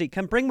identity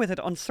can bring with it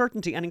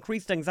uncertainty and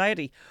increased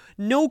anxiety.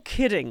 No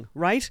kidding,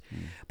 right?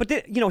 But,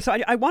 so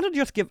I wanted to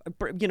just give,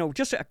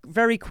 just a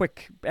very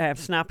quick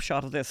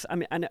snapshot of this. I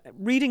mean, and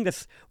reading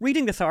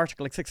this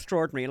article, it's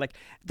extraordinary. Like,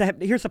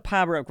 here's a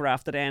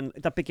paragraph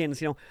that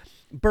begins,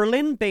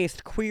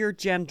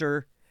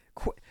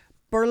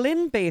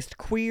 Berlin-based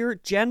queer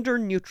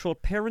gender-neutral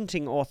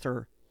parenting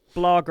author,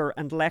 blogger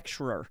and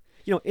lecturer,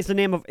 is the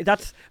name of,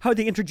 that's how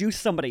they introduce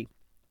somebody.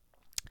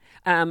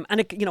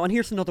 And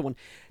here's another one.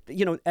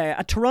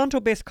 A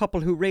Toronto-based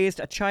couple who raised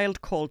a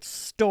child called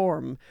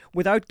Storm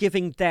without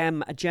giving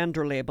them a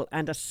gender label,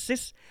 and a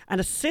cis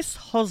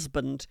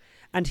husband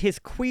and his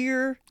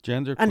genderqueer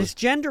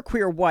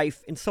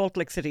wife in Salt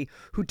Lake City,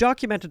 who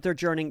documented their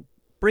journey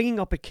bringing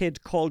up a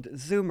kid called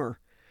Zoomer.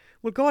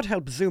 Well, God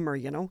help Zoomer,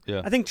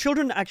 Yeah. I think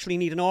children actually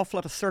need an awful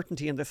lot of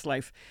certainty in this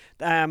life,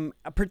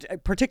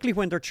 particularly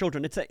when they're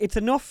children. It's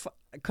enough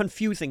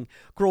confusing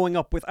growing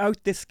up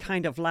without this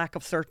kind of lack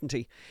of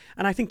certainty.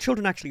 And I think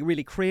children actually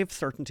really crave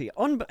certainty.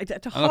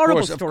 It's a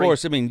horrible story. Of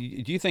course. I mean,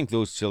 do you think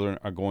those children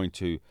are going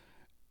to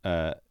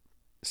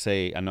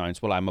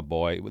announce, well, I'm a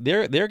boy?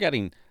 They're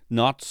getting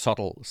not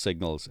subtle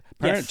signals.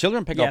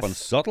 Children pick up on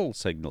subtle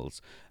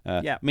signals.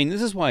 I mean, this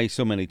is why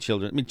so many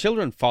children.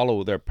 Children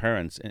follow their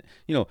parents.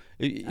 They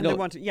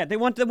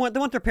want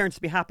their parents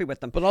to be happy with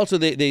them. But also,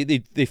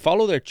 they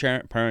follow their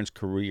parents'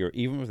 career,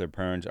 even if their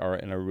parents are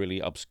in a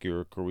really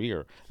obscure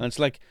career. And it's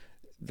like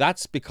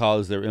that's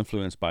because they're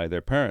influenced by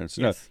their parents.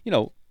 Yes.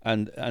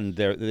 And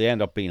they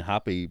end up being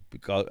happy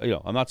because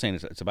I'm not saying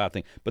it's a bad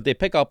thing, but they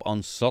pick up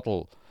on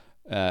subtle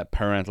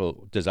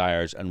parental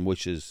desires and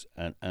wishes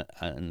and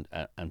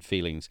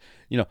feelings.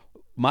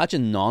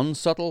 Imagine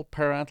non-subtle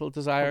parental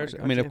desires.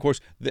 God, I mean, of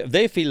course,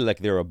 they feel like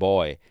they're a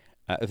boy,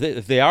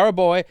 If they are a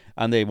boy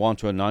and they want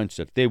to announce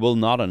it, they will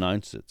not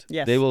announce it.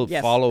 Yes, they will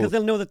follow, because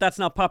they'll know that that's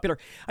not popular.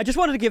 I just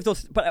wanted to give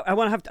those, but I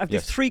want to have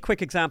these three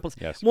quick examples.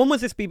 Yes. One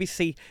was this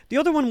BBC. The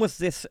other one was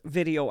this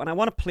video, and I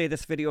want to play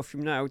this video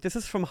from now. This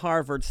is from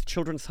Harvard's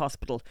Children's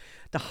Hospital,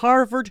 the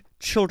Harvard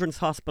Children's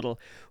Hospital,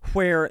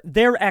 where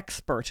their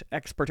expert,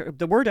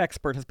 the word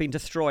expert has been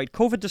destroyed.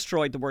 COVID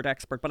destroyed the word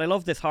expert, but I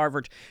love this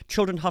Harvard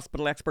Children's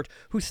Hospital expert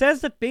who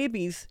says that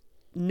babies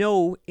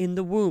know in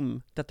the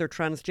womb that they're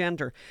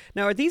transgender.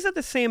 Now, these are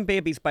the same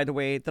babies, by the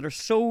way, that are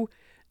so,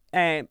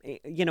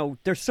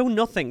 they're so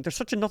nothing. They're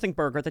such a nothing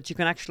burger that you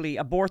can actually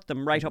abort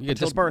them right up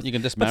until birth. You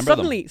can dismember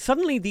them.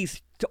 Suddenly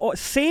these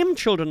same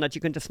children that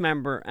you can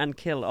dismember and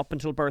kill up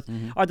until birth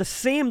are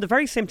the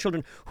very same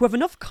children who have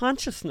enough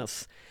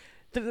consciousness.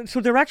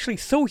 So they're actually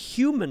so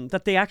human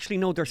that they actually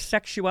know their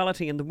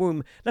sexuality in the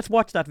womb. Let's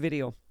watch that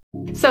video.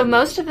 So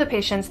most of the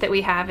patients that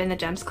we have in the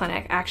GEMS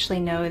clinic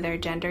actually know their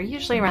gender,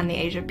 usually around the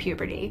age of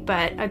puberty,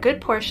 but a good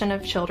portion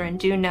of children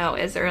do know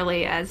as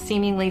early as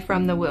seemingly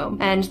from the womb,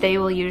 and they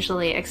will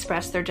usually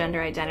express their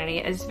gender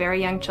identity as very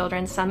young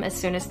children, some as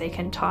soon as they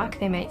can talk.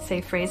 They might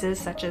say phrases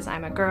such as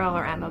I'm a girl,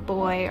 or I'm a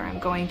boy, or I'm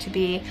going to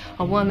be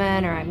a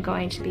woman, or I'm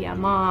going to be a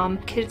mom.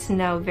 Kids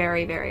know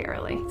very, very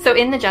early. So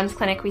in the GEMS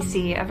clinic we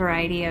see a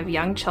variety of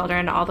young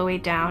children all the way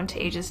down to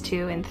ages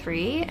 2 and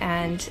 3,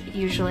 and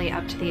usually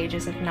up to the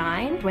ages of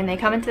 9. When they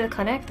come into the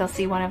clinic, they'll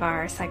see one of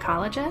our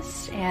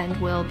psychologists, and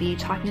we'll be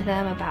talking to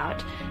them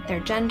about their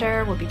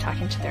gender. We'll be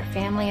talking to their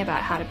family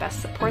about how to best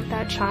support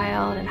that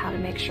child and how to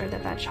make sure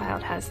that that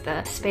child has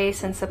the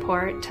space and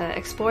support to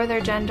explore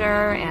their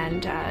gender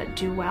and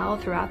do well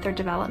throughout their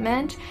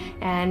development.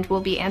 And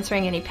we'll be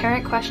answering any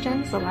parent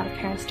questions. A lot of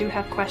parents do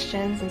have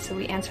questions, and so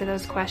we answer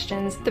those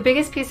questions. The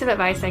biggest piece of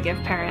advice I give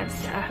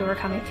parents who are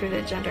coming through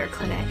the gender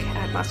clinic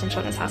at Boston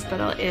Children's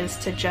Hospital is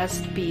to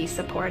just be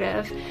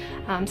supportive.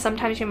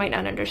 Sometimes you might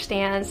not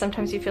understand,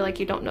 sometimes you feel like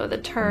you don't know the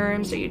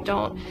terms, or you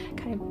don't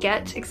kind of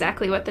get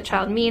exactly what the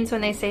child means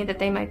when they say that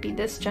they might be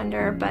this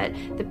gender, but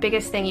the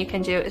biggest thing you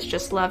can do is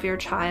just love your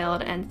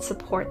child and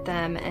support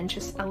them and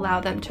just allow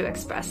them to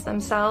express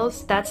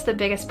themselves. That's the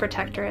biggest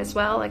protector as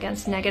well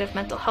against negative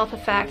mental health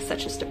effects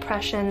such as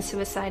depression,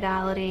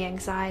 suicidality,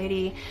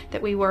 anxiety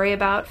that we worry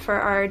about for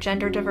our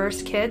gender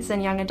diverse kids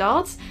and young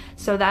adults.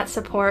 So that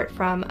support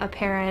from a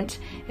parent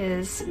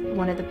is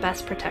one of the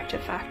best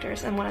protective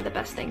factors and one of the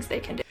best things they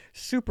can do.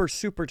 Super,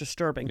 super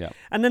disturbing. Yeah.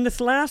 And then this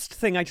last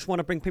thing I just want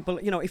to bring people,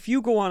 if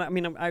you go on,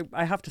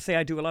 I have to say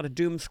I do a lot of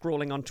doom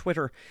scrolling on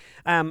Twitter,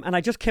 and I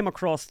just came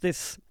across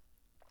this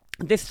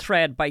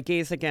thread by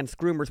Gays Against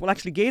Groomers. Well,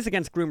 actually, Gays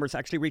Against Groomers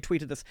actually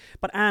retweeted this.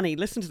 But Annie,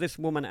 listen to this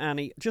woman,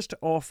 Annie. Just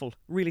awful.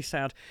 Really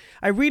sad.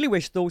 I really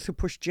wish those who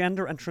push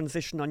gender and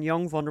transition on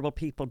young, vulnerable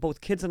people,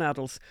 both kids and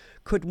adults,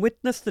 could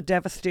witness the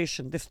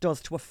devastation this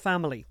does to a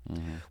family.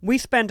 We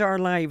spend our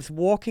lives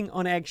walking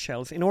on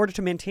eggshells in order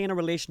to maintain a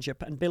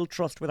relationship and build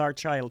trust with our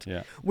child.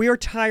 Yeah. We are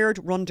tired,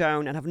 run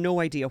down, and have no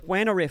idea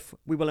when or if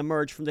we will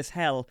emerge from this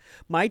hell.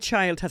 My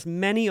child has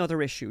many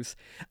other issues,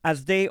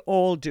 as they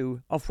all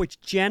do, of which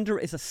gender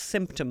is a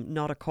symptom,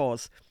 not a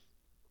cause.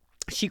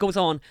 She goes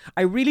on,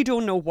 I really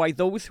don't know why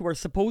those who are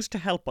supposed to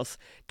help us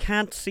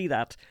can't see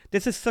that.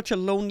 This is such a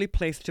lonely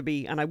place to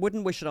be, and I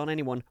wouldn't wish it on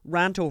anyone.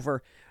 Rant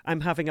over,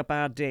 I'm having a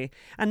bad day.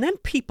 And then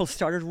people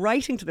started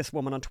writing to this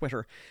woman on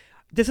Twitter.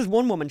 This is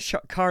one woman,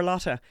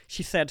 Carlotta.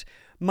 She said,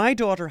 my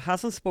daughter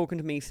hasn't spoken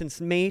to me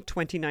since May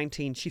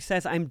 2019. She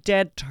says I'm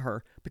dead to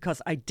her because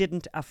I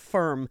didn't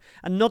affirm.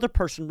 Another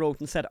person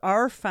wrote and said,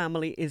 our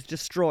family is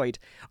destroyed.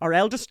 Our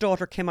eldest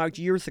daughter came out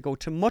years ago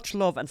to much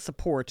love and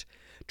support.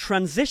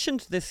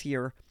 Transitioned this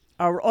year.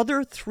 Our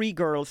other 3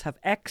 girls have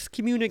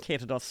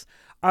excommunicated us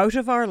out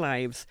of our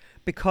lives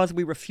because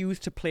we refuse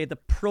to play the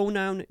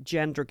pronoun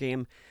gender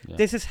game. Yeah.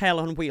 This is hell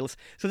on wheels.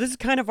 So this is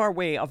kind of our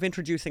way of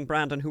introducing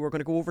Brandon, who we're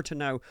going to go over to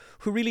now,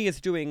 who really is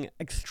doing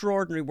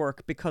extraordinary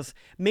work, because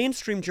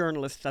mainstream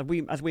journalists,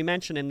 as we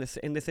mentioned in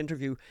this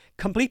interview,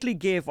 completely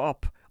gave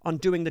up on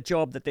doing the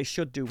job that they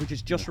should do, which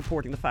is just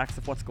reporting the facts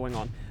of what's going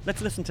on.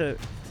 Let's listen to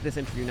this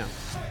interview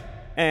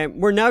now.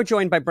 We're now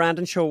joined by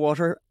Brandon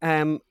Showalter.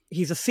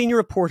 He's a senior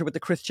reporter with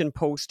the Christian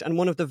Post and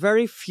one of the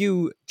very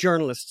few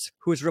journalists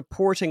who is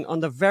reporting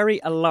on the very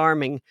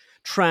alarming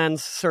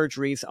trans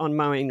surgeries on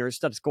minors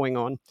that's going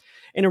on.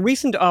 In a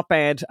recent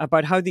op-ed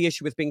about how the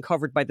issue is being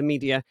covered by the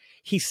media,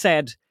 he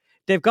said,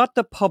 they've got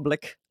the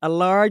public, a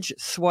large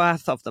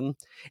swath of them,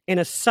 in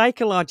a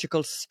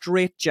psychological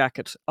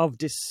straitjacket of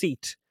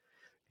deceit.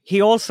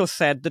 He also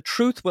said, the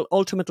truth will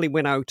ultimately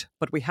win out,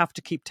 but we have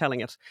to keep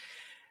telling it.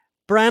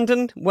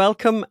 Brandon,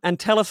 welcome, and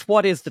tell us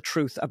what is the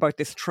truth about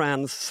this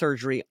trans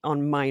surgery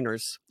on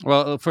minors.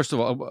 Well, first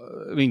of all,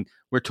 I mean,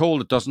 we're told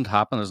it doesn't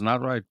happen, isn't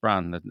that right,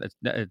 Brandon?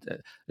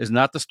 Isn't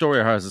that the story,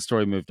 or has the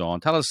story moved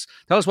on? Tell us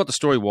what the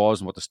story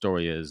was and what the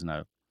story is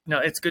now. No,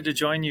 it's good to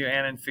join you,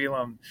 Ann and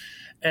Phelim.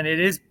 And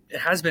it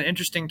has been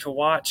interesting to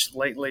watch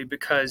lately,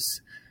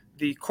 because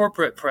the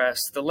corporate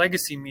press, the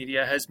legacy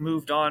media, has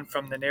moved on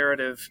from the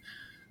narrative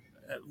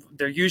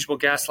their usual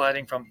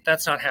gaslighting from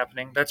that's not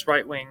happening, that's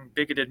right-wing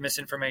bigoted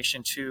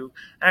misinformation, to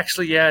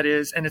actually, yeah, it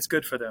is, and it's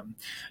good for them.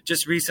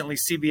 Just recently,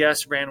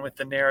 CBS ran with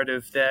the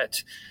narrative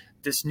that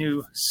this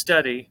new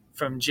study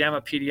from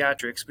JAMA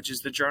Pediatrics, which is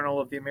the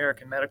Journal of the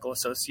American Medical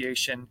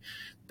Association,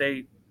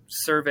 they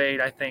surveyed,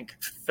 I think,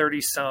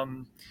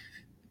 30-some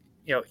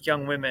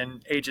young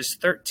women ages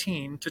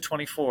 13 to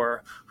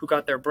 24 who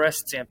got their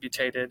breasts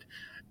amputated,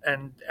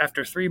 and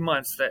after 3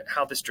 months, that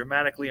how this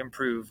dramatically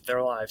improved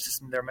their lives,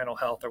 their mental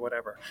health or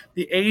whatever.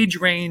 The age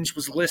range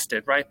was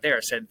listed right there.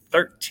 It said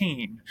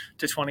 13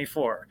 to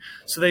 24.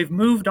 So they've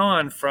moved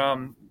on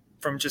from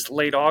just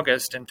late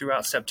August and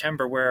throughout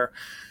September, where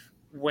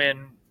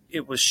when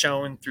it was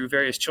shown through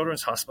various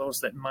children's hospitals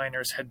that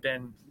minors had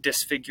been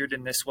disfigured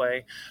in this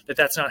way,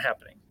 that's not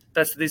happening.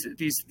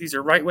 These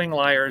are right-wing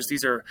liars.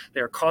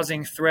 They're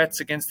causing threats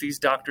against these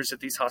doctors at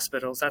these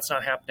hospitals. That's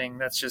not happening.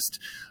 That's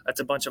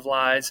a bunch of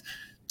lies.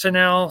 To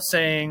now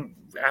saying,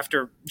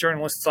 after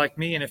journalists like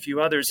me and a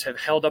few others have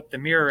held up the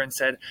mirror and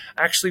said,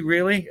 actually,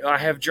 really, I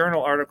have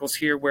journal articles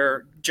here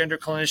where gender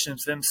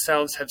clinicians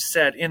themselves have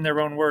said in their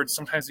own words,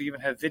 sometimes we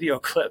even have video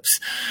clips,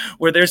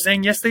 where they're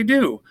saying, yes, they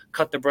do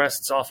cut the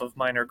breasts off of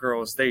minor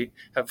girls. They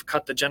have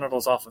cut the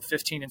genitals off of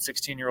 15 and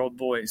 16-year-old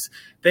boys.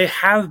 They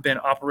have been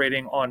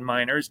operating on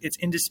minors. It's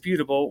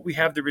indisputable. We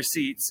have the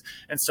receipts.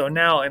 And so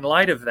now, in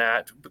light of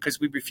that, because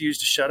we refuse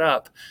to shut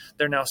up,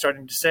 they're now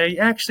starting to say,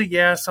 actually,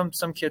 yeah, some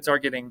kids are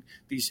getting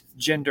these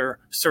gender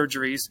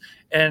surgeries,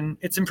 and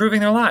it's improving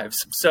their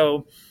lives.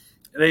 So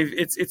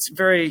it's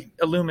very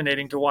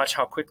illuminating to watch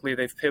how quickly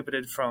they've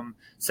pivoted from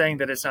saying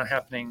that it's not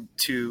happening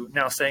to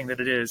now saying that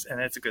it is, and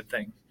it's a good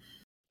thing.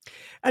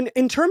 And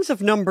in terms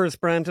of numbers,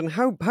 Brandon,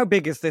 how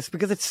big is this?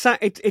 Because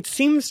it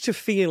seems to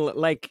feel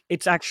like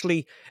it's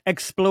actually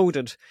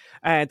exploded.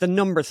 The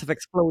numbers have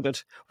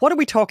exploded. What are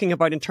we talking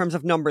about in terms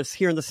of numbers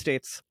here in the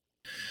States?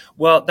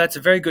 Well, that's a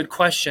very good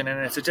question,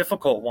 and it's a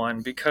difficult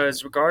one,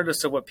 because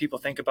regardless of what people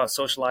think about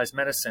socialized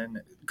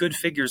medicine, good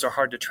figures are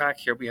hard to track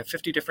here. We have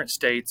 50 different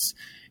states,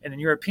 and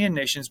in European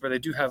nations where they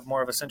do have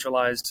more of a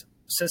centralized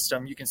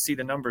system, you can see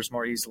the numbers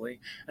more easily.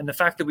 And the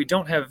fact that we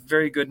don't have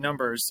very good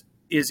numbers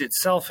is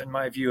itself, in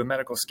my view, a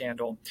medical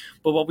scandal.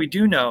 But what we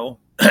do know,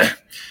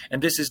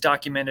 and this is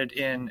documented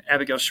in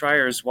Abigail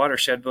Schreier's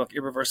watershed book,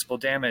 Irreversible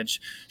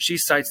Damage, she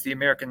cites the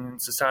American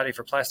Society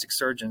for Plastic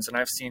Surgeons, and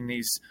I've seen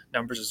these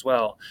numbers as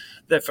well,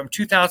 that from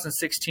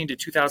 2016 to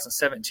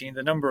 2017,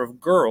 the number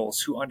of girls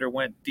who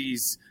underwent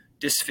these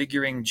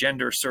disfiguring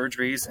gender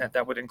surgeries, and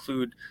that would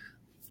include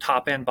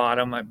top and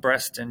bottom, like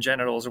breast and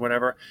genitals or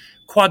whatever,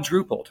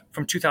 quadrupled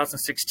from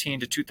 2016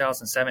 to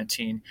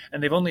 2017,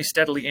 and they've only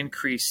steadily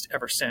increased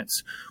ever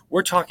since.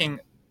 We're talking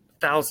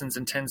thousands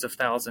and tens of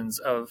thousands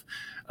of,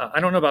 I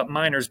don't know about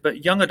minors,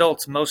 but young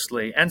adults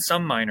mostly, and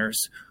some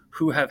minors,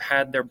 who have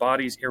had their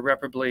bodies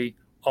irreparably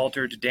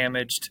altered,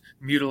 damaged,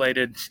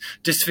 mutilated,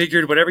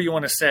 disfigured, whatever you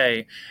want to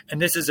say. And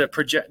this is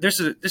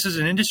this is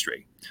an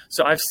industry.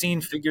 So I've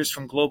seen figures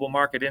from Global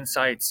Market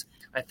Insights.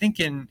 I think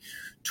in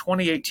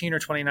 2018 or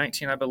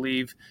 2019, I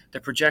believe, the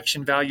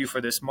projection value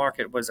for this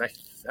market was,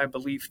 I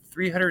believe,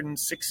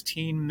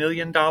 $316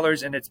 million,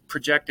 and it's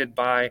projected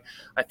by,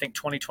 I think,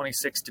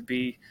 2026 to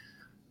be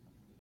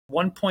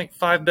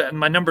 1.5.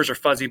 My numbers are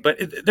fuzzy, but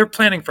they're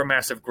planning for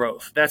massive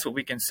growth. That's what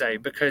we can say,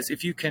 because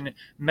if you can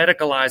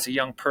medicalize a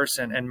young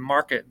person and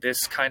market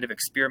this kind of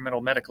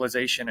experimental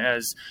medicalization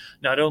as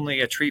not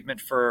only a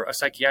treatment for a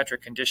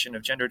psychiatric condition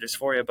of gender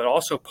dysphoria, but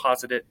also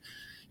posit it,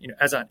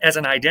 as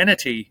an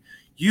identity,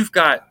 you've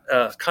got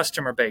a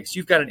customer base,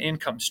 you've got an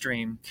income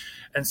stream.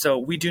 And so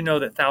we do know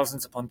that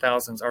thousands upon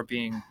thousands are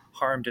being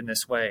harmed in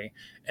this way.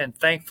 And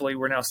thankfully,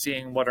 we're now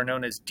seeing what are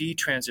known as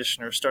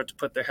detransitioners start to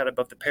put their head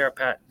above the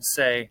parapet and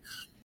say,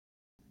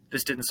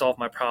 this didn't solve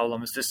my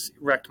problems, this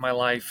wrecked my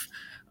life.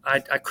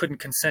 I couldn't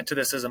consent to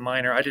this as a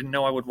minor. I didn't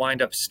know I would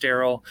wind up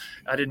sterile.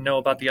 I didn't know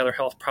about the other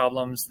health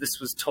problems. This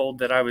was told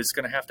that I was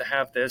going to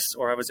have this,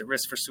 or I was at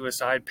risk for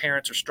suicide.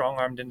 Parents are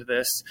strong-armed into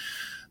this.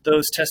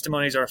 Those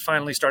testimonies are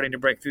finally starting to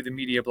break through the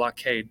media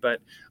blockade.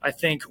 But I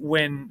think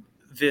when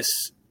this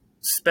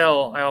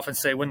spell, I often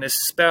say, when this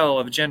spell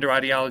of gender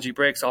ideology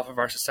breaks off of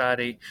our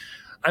society,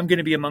 I'm going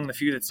to be among the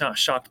few that's not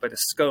shocked by the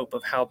scope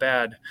of how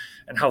bad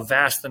and how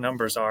vast the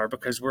numbers are,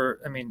 because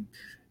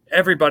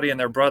everybody and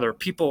their brother,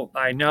 people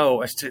I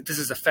know, this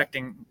is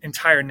affecting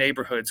entire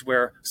neighborhoods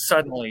where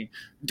suddenly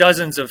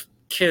dozens of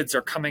kids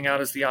are coming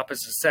out as the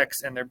opposite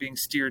sex, and they're being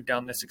steered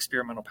down this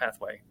experimental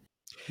pathway.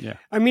 Yeah,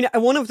 I mean,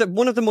 one of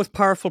the most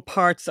powerful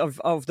parts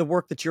of the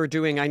work that you're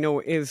doing, I know,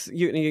 is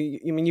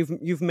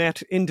you've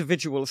met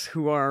individuals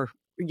who are,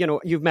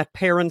 you've met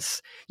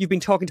parents, you've been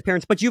talking to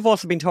parents, but you've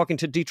also been talking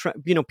to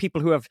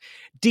people who have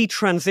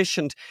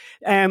detransitioned.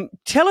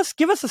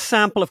 Give us a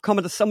sample of some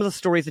of the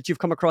stories that you've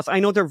come across. I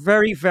know they're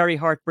very, very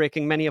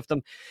heartbreaking, many of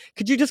them.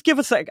 Could you just give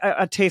us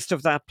a taste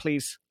of that,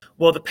 please?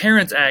 Well, the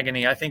parents'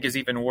 agony, I think, is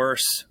even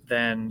worse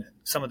than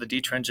some of the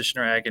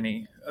detransitioner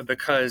agony,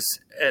 because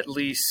at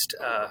least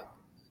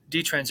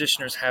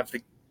detransitioners have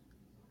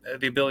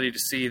the ability to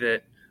see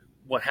that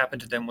what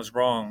happened to them was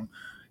wrong,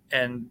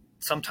 and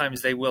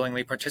sometimes they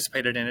willingly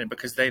participated in it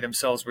because they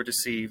themselves were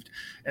deceived.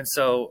 And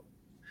so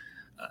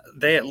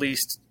they at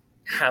least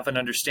have an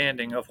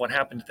understanding of what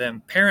happened to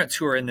them. Parents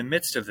who are in the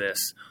midst of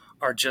this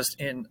are just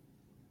in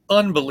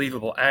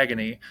unbelievable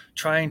agony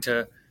trying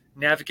to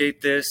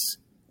navigate this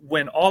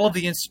when all of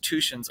the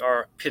institutions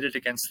are pitted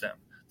against them.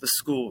 The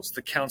schools,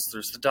 the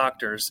counselors, the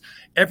doctors,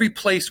 every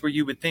place where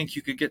you would think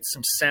you could get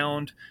some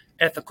sound,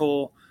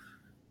 ethical,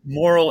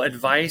 moral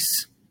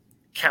advice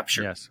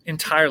captured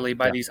entirely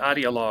by these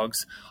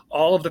ideologues.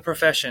 All of the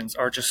professions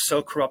are just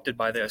so corrupted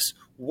by this.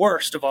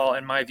 Worst of all,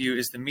 in my view,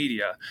 is the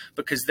media,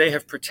 because they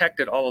have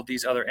protected all of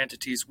these other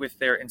entities with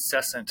their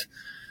incessant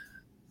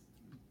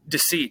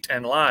deceit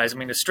and lies. I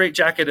mean, the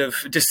straitjacket of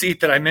deceit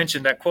that I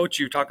mentioned, that quote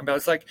you were talking about,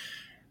 it's like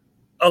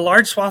a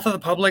large swath of the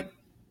public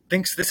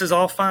thinks this is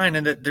all fine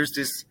and that there's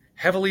this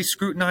heavily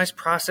scrutinized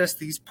process,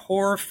 these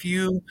poor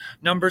few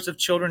numbers of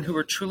children who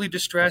are truly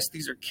distressed.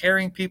 These are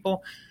caring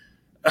people.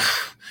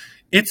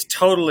 It's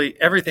totally,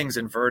 everything's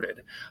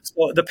inverted.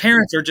 So the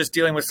parents are just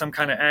dealing with some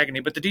kind of agony,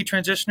 but the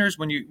detransitioners,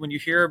 when you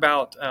hear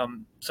about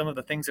some of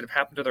the things that have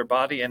happened to their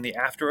body and the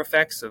after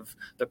effects of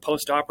the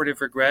post-operative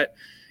regret,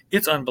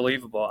 it's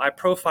unbelievable. I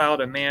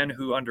profiled a man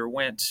who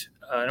underwent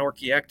an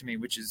orchiectomy,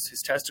 which is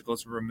his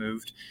testicles were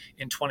removed,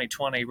 in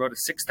 2020, wrote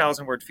a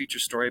 6,000-word feature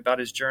story about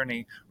his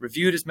journey,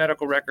 reviewed his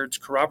medical records,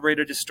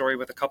 corroborated his story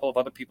with a couple of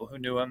other people who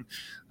knew him.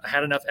 I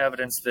had enough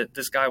evidence that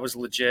this guy was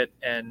legit,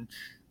 and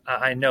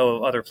I know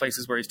of other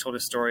places where he's told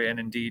his story, and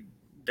indeed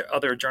the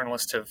other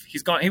journalists have.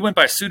 He went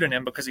by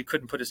pseudonym because he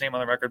couldn't put his name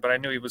on the record, but I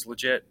knew he was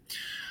legit.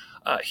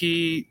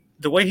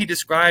 The way he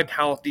described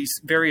how these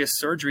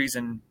various surgeries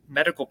and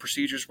medical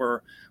procedures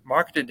were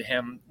marketed to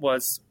him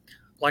was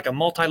like a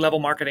multi-level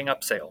marketing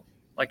upsale.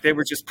 Like they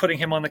were just putting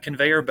him on the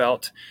conveyor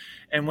belt,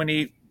 and when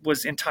he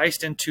was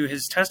enticed into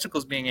his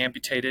testicles being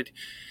amputated,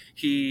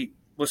 he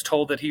was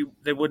told that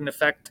it wouldn't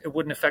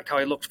affect how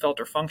he looked, felt,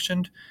 or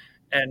functioned.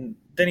 And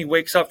then he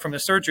wakes up from the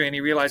surgery and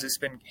he realizes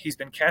he's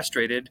been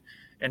castrated.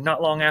 And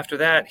not long after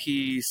that,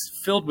 he's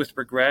filled with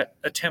regret,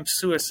 attempts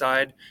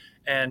suicide,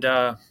 and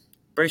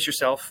brace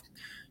yourself,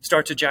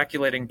 starts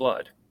ejaculating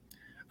blood.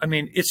 I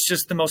mean, it's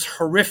just the most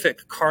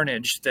horrific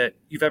carnage that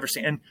you've ever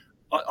seen. And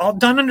all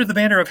done under the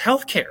banner of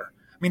healthcare.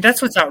 I mean,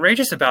 that's what's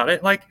outrageous about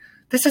it. Like,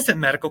 this isn't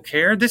medical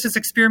care. This is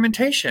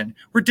experimentation.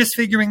 We're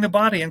disfiguring the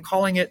body and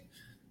calling it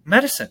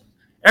medicine.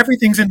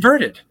 Everything's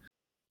inverted.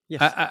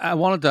 Yes. I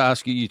wanted to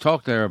ask you, you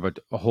talked there about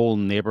whole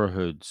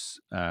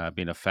neighborhoods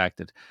being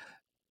affected.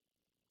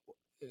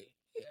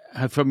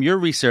 From your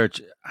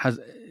research, has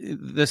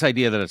this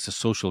idea that it's a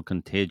social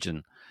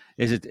contagion,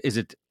 is it,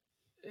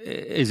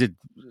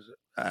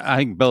 I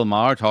think Bill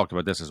Maher talked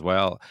about this as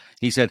well.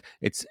 He said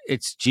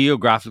it's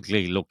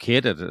geographically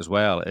located as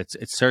well. It's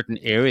certain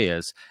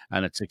areas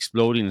and it's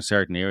exploding in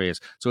certain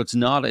areas. So it's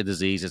not a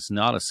disease, it's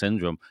not a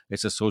syndrome,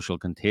 it's a social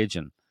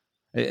contagion.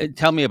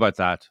 Tell me about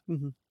that.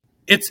 Mm-hmm.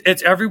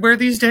 It's everywhere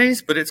these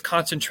days, but it's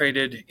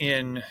concentrated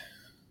in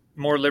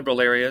more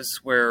liberal areas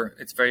where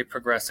it's very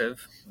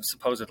progressive,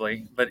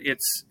 supposedly. But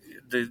it's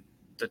the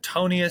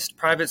toniest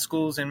private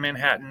schools in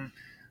Manhattan,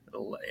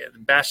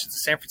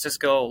 San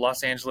Francisco,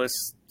 Los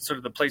Angeles, sort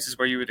of the places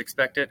where you would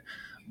expect it.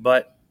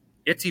 But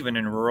it's even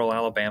in rural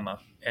Alabama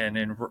and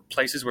in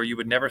places where you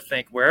would never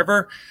think,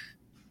 wherever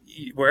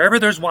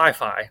there's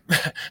Wi-Fi,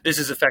 this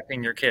is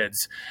affecting your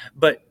kids.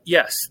 But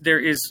yes, there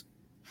is,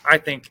 I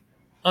think,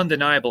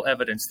 undeniable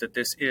evidence that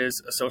this is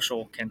a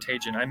social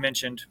contagion. I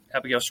mentioned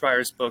Abigail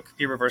Schreier's book,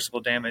 Irreversible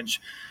Damage.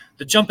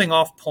 The jumping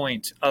off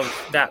point of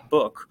that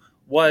book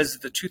was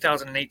the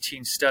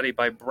 2018 study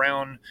by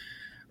Brown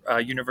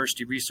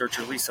University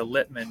researcher Lisa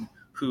Littman,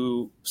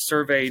 who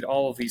surveyed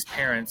all of these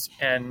parents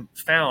and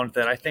found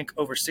that I think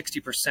over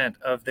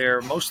 60% of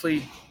their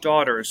mostly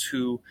daughters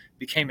who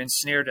became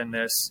ensnared in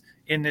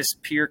this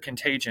peer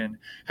contagion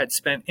had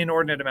spent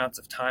inordinate amounts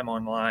of time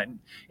online.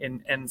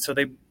 And so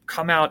they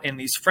come out in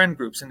these friend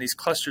groups, in these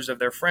clusters of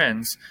their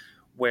friends,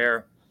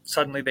 where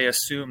suddenly they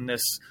assume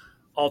this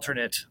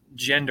alternate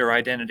gender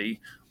identity,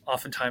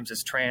 oftentimes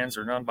as trans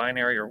or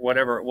non-binary or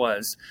whatever it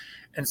was.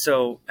 And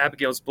so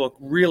Abigail's book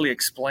really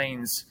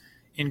explains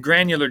in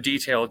granular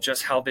detail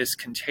just how this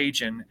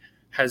contagion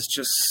has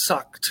just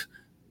sucked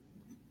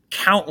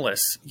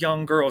countless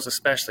young girls,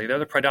 especially, they're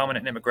the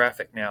predominant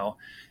demographic now,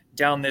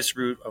 down this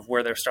route of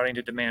where they're starting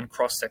to demand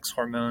cross-sex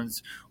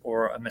hormones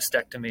or a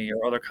mastectomy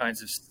or other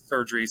kinds of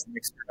surgeries. And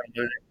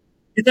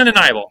it's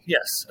undeniable,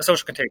 yes, a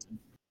social contagion.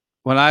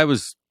 When I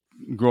was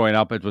growing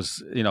up, it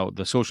was,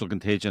 the social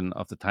contagion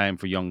of the time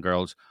for young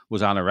girls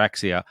was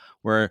anorexia,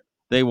 where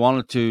they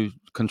wanted to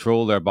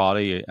control their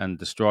body and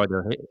destroy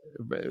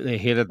they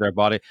hated their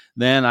body.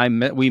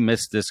 Then we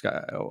missed this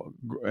guy.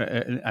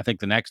 I think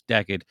the next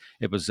decade,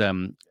 it was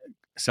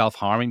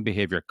self-harming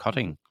behavior,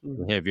 cutting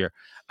behavior.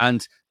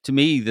 And to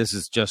me, this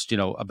is just,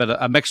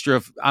 a mixture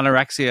of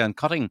anorexia and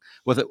cutting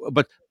with it.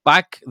 But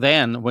back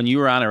then, when you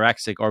were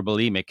anorexic or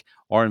bulimic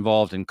or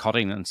involved in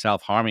cutting and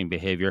self-harming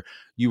behavior,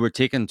 you were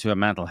taken to a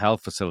mental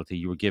health facility.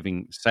 You were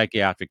giving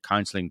psychiatric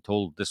counseling,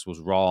 told this was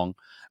wrong,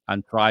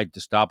 and tried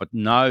to stop it.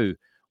 Now,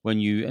 when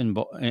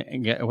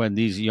when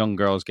these young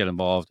girls get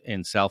involved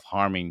in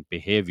self-harming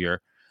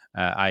behavior,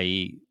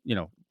 i.e.,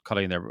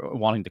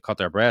 wanting to cut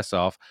their breasts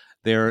off,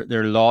 they're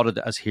lauded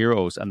as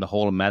heroes, and the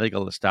whole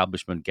medical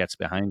establishment gets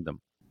behind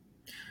them.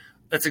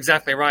 That's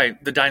exactly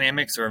right. The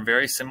dynamics are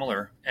very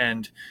similar,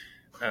 and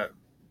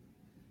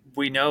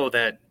we know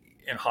that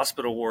in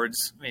hospital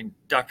wards, I mean,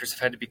 doctors have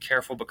had to be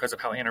careful because of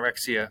how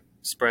anorexia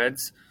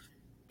spreads,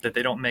 that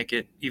they don't make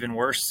it even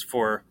worse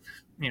for,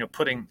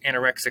 putting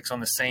anorexics in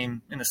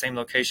the same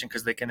location,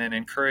 because they can then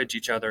encourage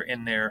each other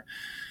in their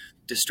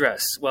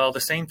distress. Well,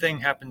 the same thing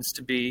happens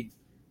to be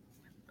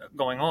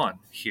going on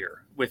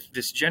here with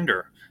this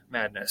gender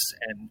madness,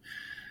 and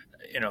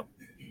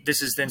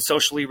this is then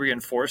socially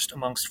reinforced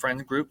amongst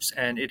friend groups,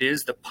 and it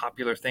is the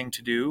popular thing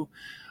to do.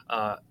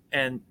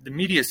 And the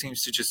media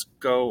seems to just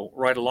go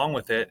right along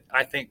with it,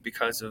 I think,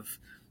 because of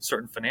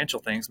certain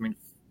financial things. I mean,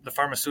 the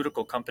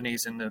pharmaceutical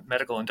companies and the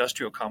medical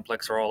industrial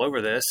complex are all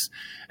over this,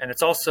 and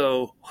it's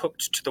also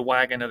hooked to the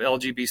wagon of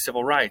LGBT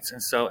civil rights.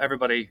 And so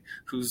everybody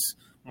who's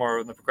more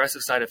on the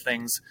progressive side of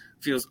things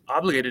feels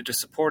obligated to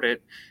support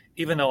it,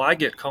 even though I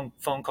get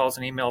phone calls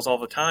and emails all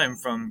the time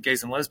from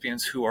gays and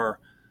lesbians who are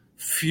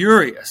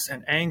furious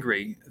and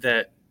angry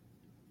that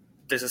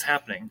this is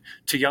happening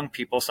to young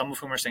people, some of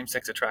whom are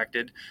same-sex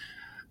attracted.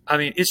 I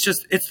mean,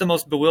 it's the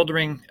most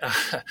bewildering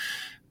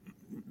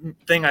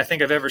thing I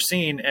think I've ever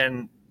seen.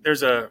 And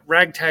there's a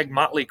ragtag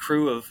motley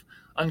crew of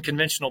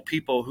unconventional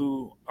people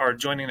who are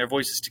joining their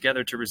voices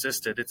together to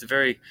resist it. It's a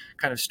very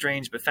kind of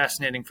strange but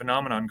fascinating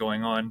phenomenon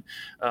going on.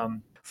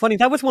 Funny,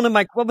 that was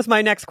what was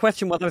my next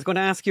question? What I was going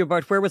to ask you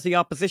about, where was the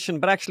opposition?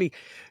 But actually,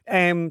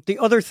 the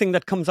other thing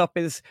that comes up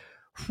is,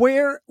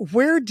 where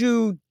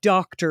do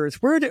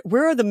doctors,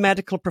 where are the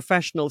medical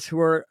professionals who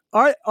are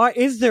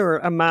is there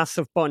a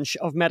massive bunch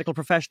of medical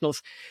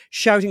professionals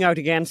shouting out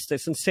against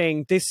this and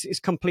saying this is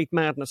complete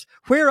madness?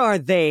 Where are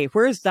they?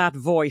 Where is that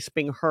voice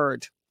being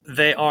heard?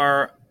 They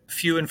are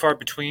few and far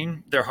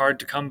between. They're hard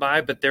to come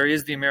by, but there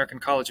is the American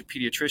College of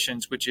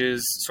Pediatricians, which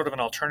is sort of an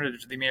alternative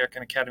to the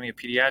American Academy of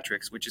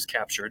Pediatrics, which is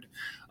captured.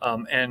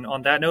 And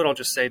on that note, I'll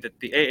just say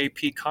that the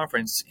AAP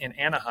conference in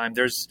Anaheim,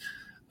 there's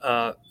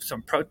going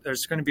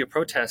to be a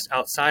protest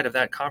outside of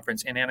that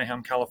conference in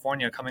Anaheim,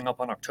 California, coming up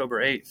on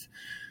October 8th,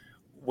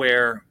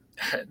 where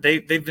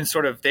the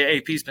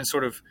AAP's been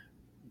sort of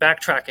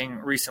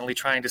backtracking recently,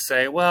 trying to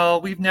say,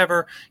 well, we've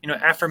never,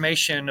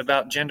 affirmation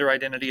about gender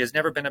identity has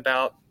never been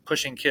about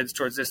pushing kids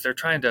towards this. They're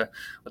trying to,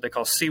 what they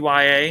call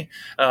CYA.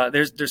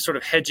 There's sort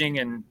of hedging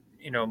and,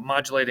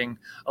 modulating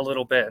a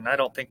little bit. And I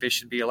don't think they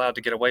should be allowed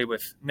to get away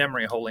with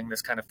memory holding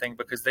this kind of thing,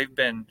 because they've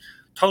been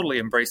totally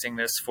embracing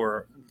this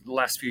for the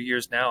last few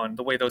years now. And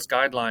the way their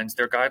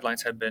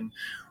guidelines have been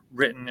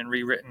written and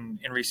rewritten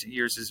in recent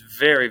years is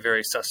very,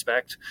 very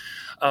suspect.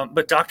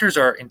 But doctors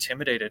are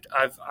intimidated.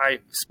 I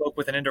spoke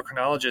with an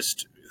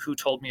endocrinologist who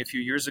told me a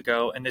few years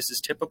ago, and this is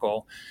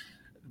typical,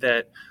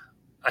 that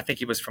I think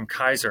he was from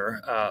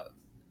Kaiser.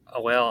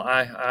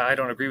 I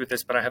don't agree with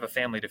this, but I have a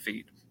family to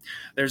feed.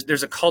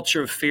 There's a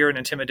culture of fear and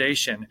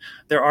intimidation.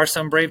 There are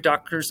some brave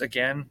doctors,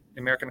 again,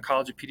 the American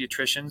College of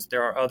Pediatricians.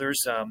 There are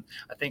others. I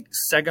think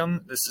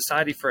SEGM, the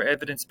Society for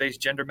Evidence-Based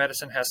Gender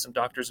Medicine, has some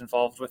doctors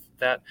involved with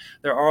that.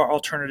 There are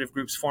alternative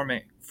groups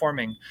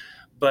forming,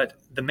 but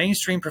the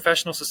mainstream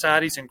professional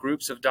societies and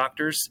groups of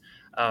doctors,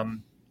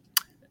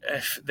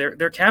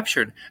 they're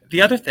captured.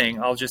 The other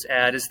thing I'll just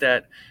add is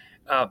that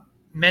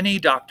many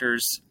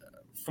doctors,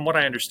 from what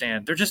I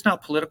understand, they're just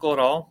not political at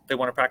all. They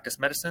want to practice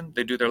medicine.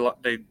 They do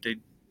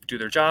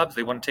their jobs.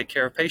 They want to take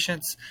care of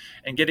patients,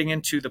 and getting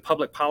into the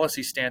public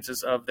policy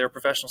stances of their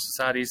professional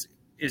societies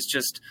is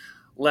just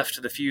left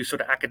to the few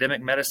sort of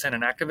academic medicine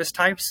and activist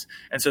types.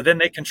 And so then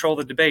they control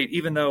the debate,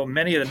 even though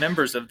many of the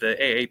members of the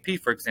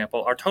AAP, for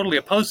example, are totally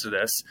opposed to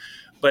this.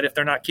 But if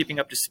they're not keeping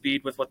up to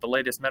speed with what the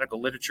latest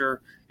medical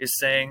literature is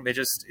saying,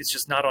 it's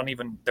just not on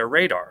even their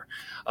radar.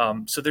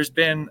 So there's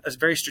been a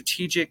very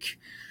strategic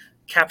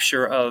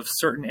capture of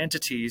certain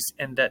entities,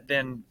 and that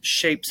then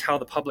shapes how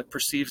the public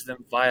perceives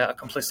them via a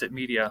complicit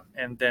media,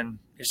 and then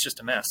it's just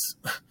a mess.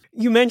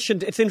 You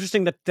mentioned, it's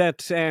interesting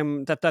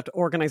that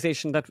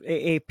organization, that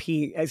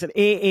AAP, is it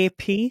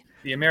AAP?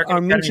 The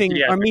American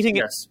Academy are meeting,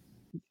 yes.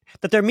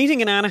 That they're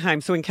meeting in Anaheim,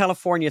 so in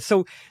California.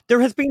 So there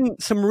has been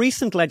some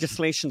recent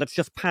legislation that's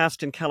just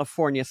passed in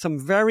California, some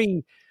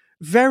very,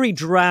 very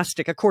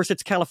drastic. Of course,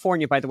 it's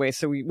California, by the way,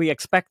 so we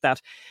expect that.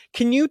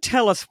 Can you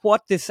tell us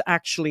what this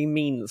actually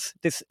means,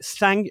 this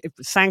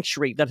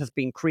sanctuary that has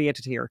been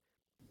created here?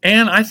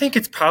 And I think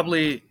it's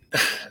probably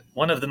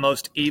one of the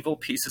most evil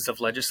pieces of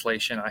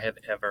legislation I have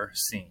ever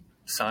seen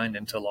signed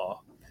into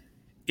law.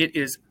 It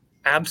is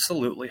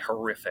absolutely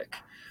horrific.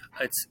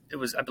 It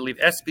was, I believe,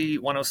 SB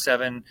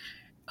 107.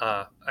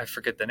 I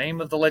forget the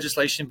name of the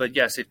legislation, but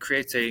yes, it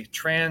creates a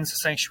trans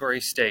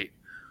sanctuary state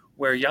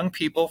where young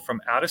people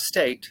from out of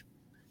state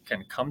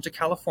can come to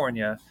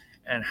California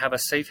and have a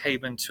safe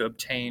haven to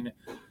obtain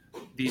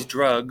these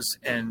drugs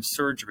and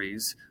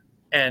surgeries.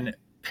 And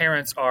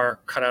parents are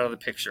cut out of the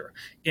picture.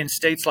 In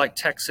states like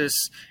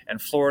Texas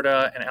and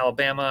Florida and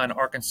Alabama and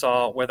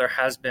Arkansas, where there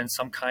has been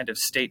some kind of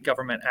state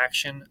government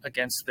action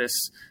against this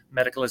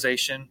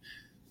medicalization,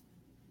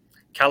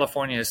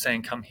 California is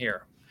saying, come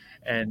here.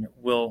 And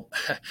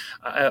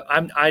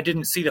I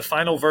didn't see the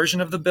final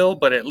version of the bill,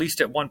 but at least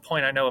at one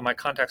point, I know my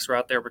contacts were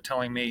out there were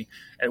telling me,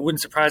 it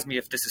wouldn't surprise me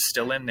if this is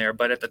still in there,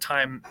 but at the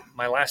time,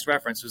 my last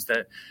reference was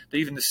that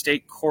even the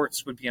state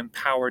courts would be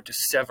empowered to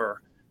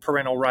sever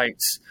parental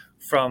rights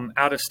from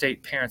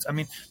out-of-state parents. I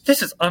mean,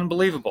 this is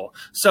unbelievable.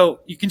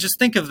 So you can just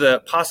think of the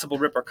possible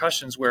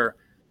repercussions where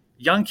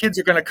young kids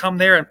are going to come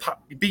there and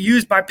be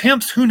used by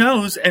pimps, who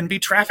knows, and be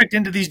trafficked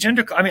into these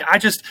gender. I mean,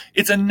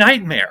 it's a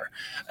nightmare,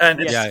 and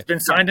it's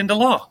been signed into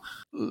law.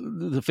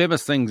 The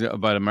famous things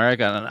about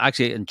America, and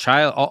actually in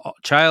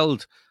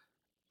child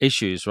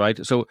issues,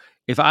 right? So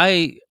if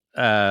I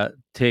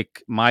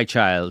take my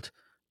child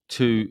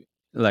to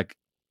like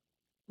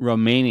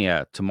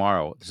Romania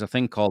tomorrow, there's a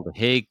thing called the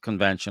Hague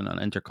Convention on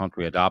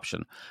Intercountry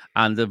Adoption,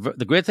 and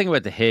the great thing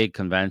about the Hague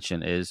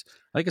Convention is,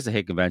 I think it's the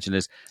Hague Convention,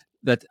 is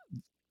that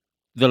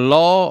the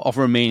law of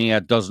Romania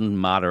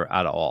doesn't matter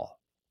at all,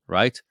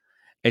 right?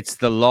 It's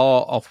the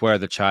law of where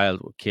the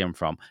child came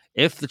from.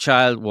 If the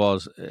child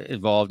was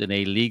involved in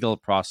a legal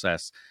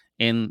process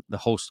in the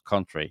host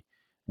country,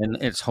 in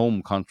its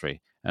home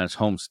country and its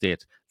home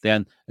state,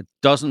 then it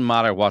doesn't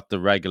matter what the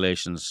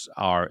regulations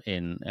are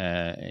in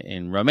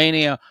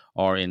Romania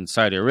or in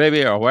Saudi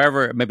Arabia or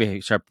wherever.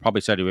 Maybe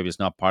probably Saudi Arabia is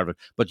not part of it,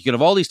 but you can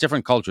have all these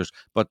different cultures.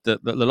 But the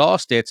law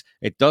states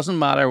it doesn't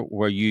matter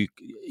where you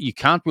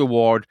can't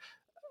reward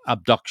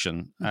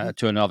abduction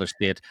to another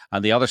state,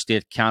 and the other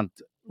state can't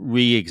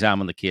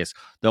re-examine the case.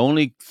 The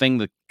only thing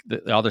that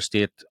the other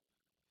state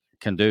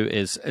can do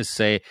is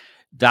say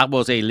that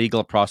was a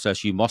legal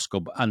process, you must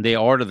go, and they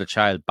order the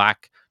child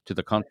back to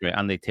the country,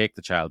 and they take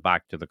the child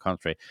back to the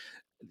country.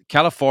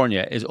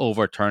 California is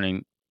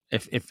overturning,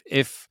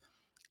 if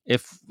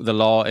the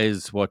law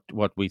is what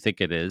we think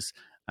it is,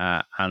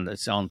 and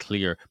it's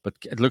unclear, but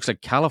it looks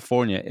like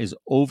California is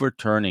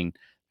overturning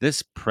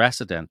this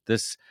precedent,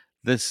 this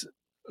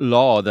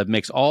law that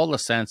makes all the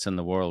sense in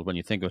the world when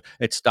you think of it.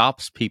 It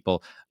stops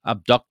people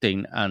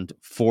abducting and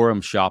forum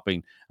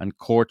shopping and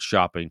court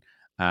shopping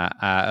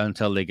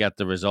until they get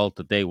the result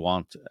that they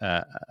want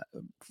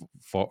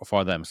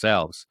for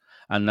themselves.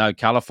 And now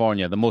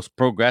California, the most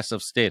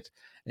progressive state,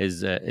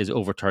 is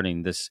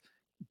overturning this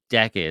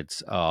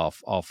decades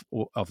of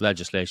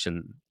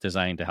legislation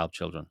designed to help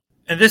children.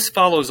 And this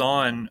follows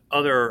on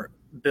other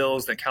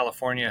bills that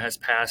California has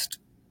passed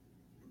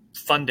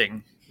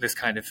funding this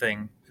kind of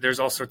thing. There's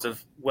all sorts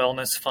of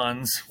wellness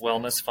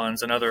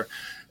funds, and other,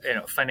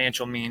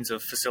 financial means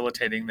of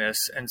facilitating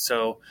this. And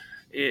so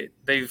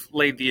they've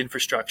laid the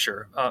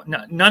infrastructure.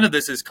 None of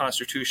this is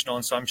constitutional,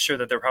 and so I'm sure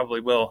that there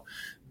probably will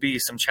be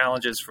some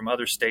challenges from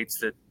other states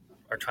that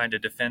are trying to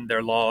defend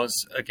their laws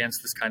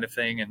against this kind of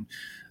thing. And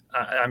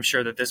I'm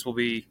sure that this will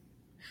be.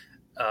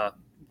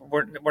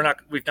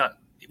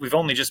 We've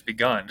only just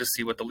begun to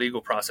see what the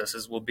legal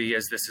processes will be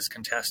as this is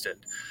contested.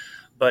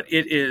 But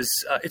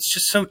it's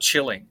just so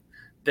chilling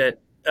that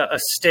a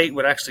state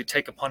would actually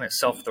take upon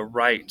itself the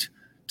right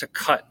to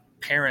cut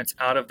parents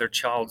out of their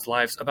child's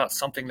lives about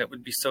something that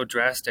would be so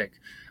drastic.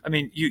 I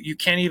mean, you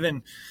can't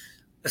even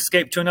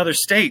escape to another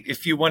state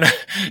if you want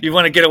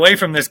to get away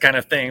from this kind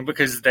of thing,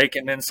 because they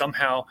can then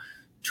somehow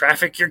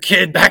traffic your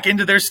kid back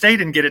into their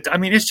state and get it. I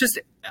mean, it's just,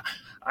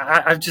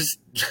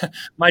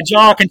 my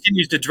jaw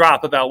continues to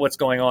drop about what's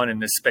going on in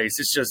this space.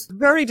 It's just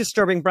very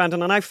disturbing,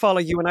 Brandon. And I follow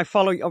you, and I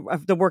follow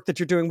the work that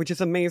you're doing, which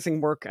is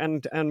amazing work.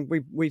 And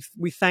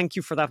we thank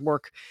you for that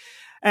work.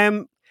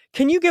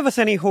 Can you give us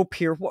any hope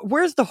here?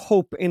 Where's the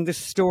hope in this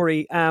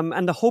story?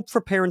 And the hope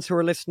for parents who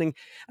are listening,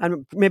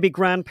 and maybe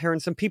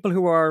grandparents and people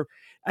who are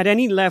at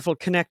any level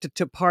connected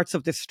to parts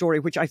of this story,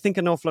 which I think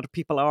an awful lot of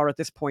people are at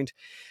this point.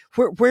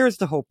 Where is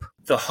the hope?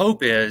 The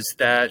hope is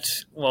that,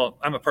 well,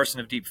 I'm a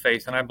person of deep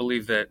faith, and I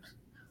believe that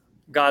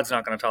God's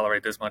not going to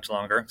tolerate this much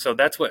longer. So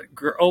that's what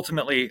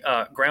ultimately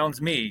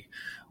grounds me.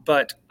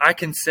 But I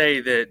can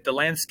say that the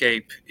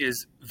landscape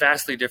is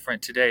vastly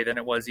different today than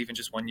it was even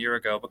just 1 year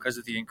ago, because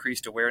of the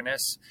increased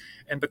awareness.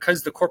 And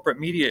because the corporate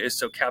media is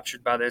so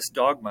captured by this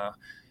dogma,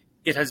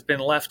 it has been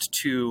left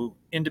to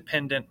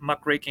independent,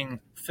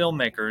 muckraking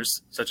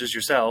filmmakers, such as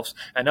yourselves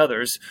and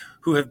others,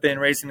 who have been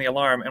raising the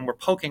alarm, and we're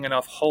poking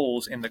enough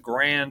holes in the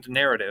grand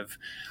narrative.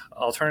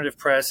 Alternative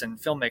press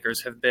and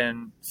filmmakers have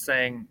been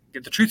saying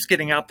the truth's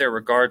getting out there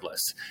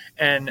regardless.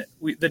 And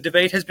the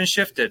debate has been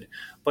shifted.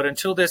 But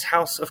until this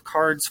house of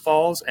cards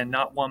falls, and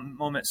not one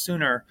moment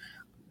sooner,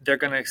 they're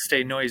going to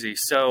stay noisy.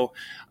 So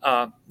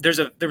there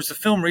was a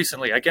film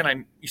recently.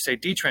 Again, you say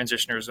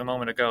detransitioners a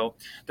moment ago.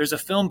 There's a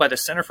film by the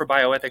Center for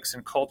Bioethics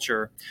and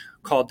Culture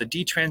called The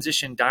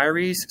Detransition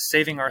Diaries: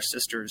 Saving Our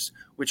Sisters,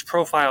 which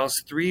profiles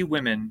 3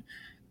 women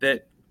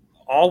that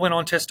all went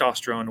on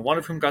testosterone, one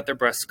of whom got their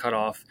breasts cut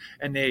off.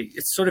 And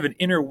it's sort of an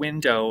inner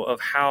window of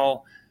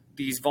how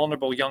these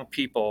vulnerable young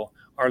people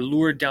are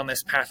lured down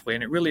this pathway,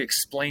 and it really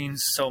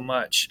explains so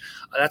much.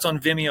 That's on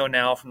Vimeo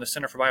now from the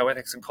Center for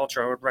Bioethics and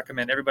Culture. I would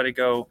recommend everybody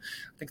go.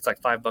 I think it's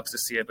like $5 to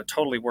see it, but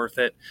totally worth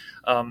it.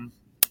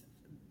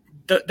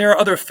 There are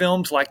other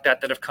films like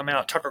that have come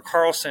out. Tucker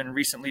Carlson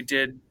recently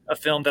did a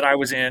film that I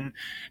was in,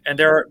 and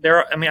there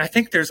are. I mean,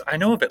 I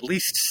know of at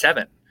least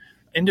 7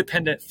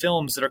 independent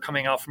films that are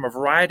coming out from a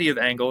variety of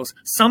angles,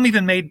 some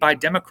even made by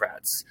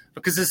Democrats,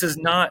 because this is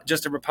not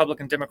just a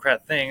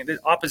Republican-Democrat thing. The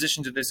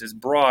opposition to this is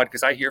broad,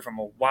 because I hear from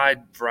a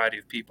wide variety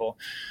of people.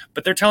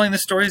 But they're telling the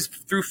stories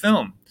through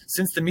film.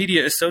 Since the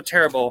media is so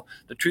terrible,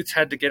 the truth's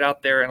had to get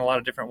out there in a lot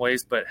of different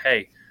ways. But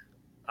hey,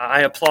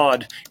 I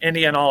applaud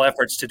any and all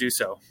efforts to do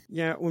so.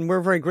 Yeah, and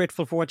we're very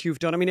grateful for what you've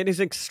done. I mean, it is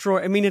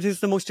it is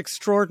the most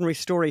extraordinary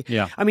story.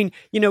 Yeah. I mean,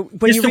 when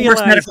it's you the realize,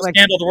 worst medical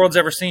scandal the world's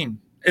ever seen.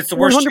 It's the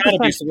worst 100%. child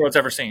abuse the world's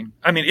ever seen.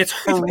 I mean, it's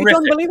horrific. It's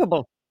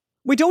unbelievable.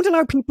 We don't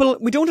allow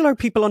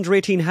people under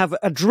 18 have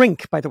a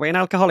drink, by the way, an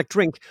alcoholic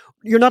drink.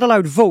 You're not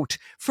allowed vote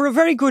for a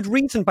very good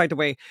reason, by the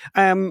way.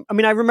 I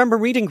mean, I remember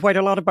reading quite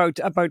a lot about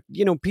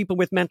people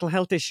with mental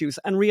health issues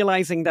and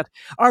realizing that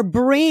our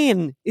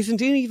brain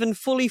isn't even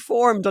fully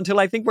formed until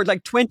I think we're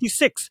like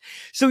 26.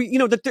 So,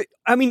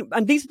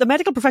 and the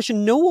medical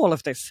profession know all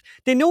of this.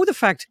 They know the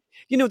fact,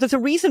 there's a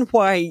reason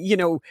why,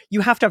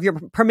 you have to have your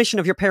permission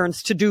of your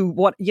parents to do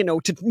what,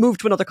 to move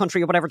to another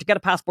country or whatever, to get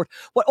a passport,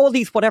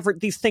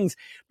 these things,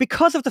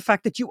 because of the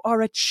fact that you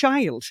are a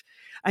child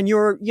and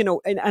you're,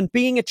 and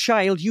being a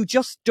child, you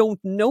just don't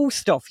know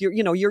stuff.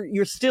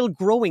 You're still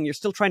growing. You're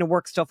still trying to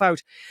work stuff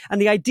out. And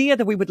the idea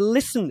that we would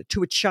listen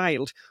to a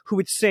child who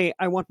would say,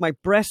 I want my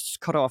breasts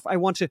cut off. I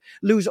want to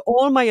lose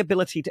all my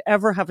ability to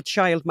ever have a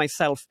child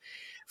myself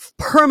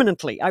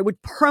permanently. I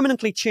would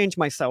permanently change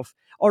myself.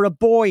 Or a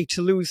boy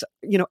to lose,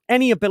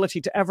 any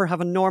ability to ever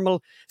have a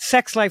normal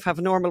sex life, have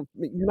a normal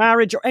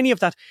marriage, or any of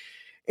that.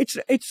 It's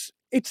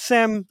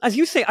as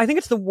you say, I think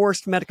it's the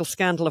worst medical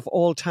scandal of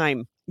all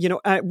time.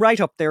 Right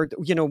up there.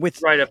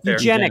 With right up there.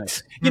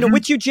 Eugenics.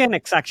 With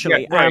eugenics,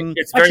 actually. Yeah, right.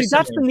 It's very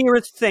that's the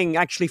nearest thing,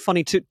 actually,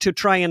 funny to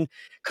try and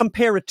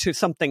compare it to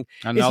something.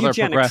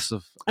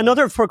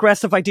 Another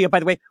progressive idea, by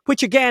the way,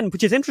 which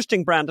is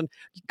interesting, Brandon,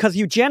 because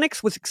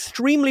eugenics was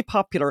extremely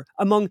popular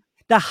among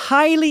the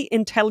highly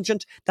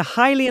intelligent, the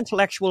highly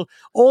intellectual,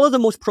 all of the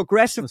most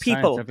progressive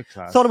people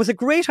thought it was a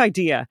great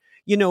idea,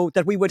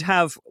 that we would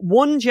have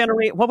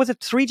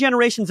 3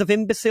 generations of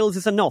imbeciles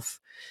is enough.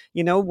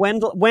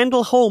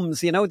 Wendell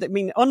Holmes,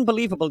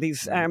 unbelievable,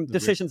 these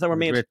decisions that were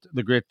made.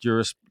 The great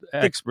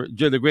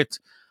the great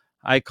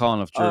icon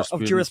of jurisprudence.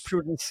 Of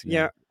jurisprudence,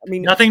 yeah. I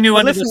mean, nothing new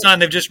under the sun.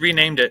 They've just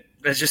renamed it.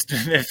 It's just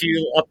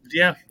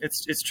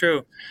it's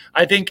true.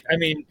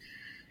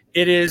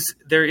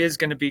 There is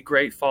going to be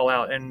great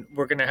fallout, and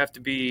we're going to have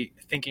to be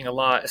thinking a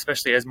lot,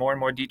 especially as more and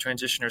more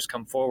detransitioners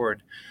come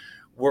forward.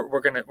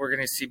 We're going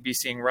to be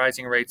seeing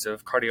rising rates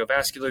of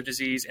cardiovascular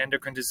disease,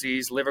 endocrine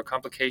disease, liver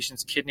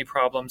complications, kidney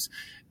problems,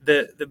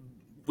 the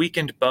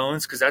weakened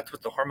bones, because that's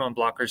what the hormone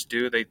blockers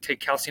do. They take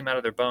calcium out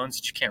of their bones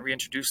that you can't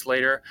reintroduce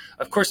later,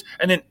 of course,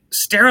 and then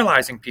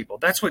sterilizing people.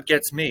 That's what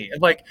gets me.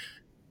 And like,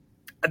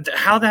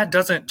 how that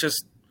doesn't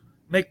just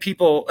make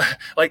people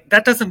like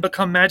that doesn't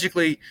become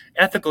magically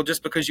ethical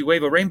just because you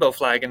wave a rainbow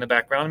flag in the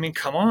background. I mean,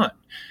 come on.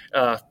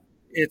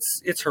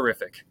 It's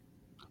horrific.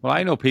 Well,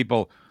 I know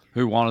people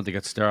who wanted to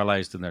get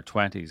sterilized in their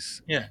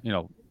 20s. Yeah.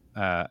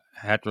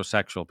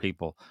 Heterosexual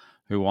people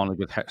who wanted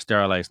to get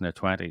sterilized in their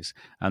 20s,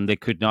 and they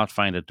could not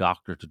find a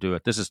doctor to do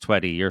it. This is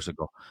 20 years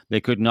ago. They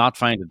could not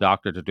find a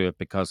doctor to do it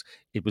because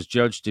it was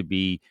judged to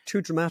be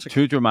too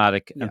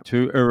dramatic yeah. and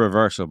too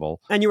irreversible.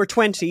 And you were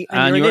 20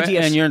 and you're an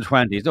idiot. And you're in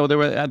 20s. No, they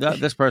were.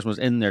 This person was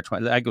in their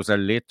 20s. I think it was their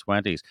late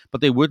 20s. But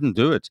they wouldn't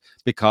do it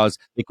because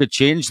they could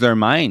change their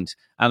mind,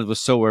 and it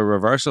was so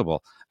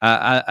irreversible.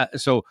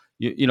 So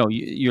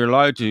you're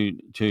allowed to.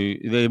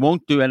 They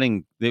won't do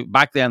anything.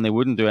 Back then, they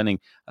wouldn't do anything.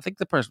 I think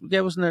the person,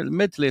 was in their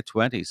mid to late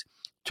 20s.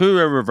 Too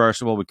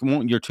irreversible.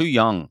 You're too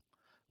young.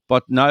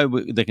 But now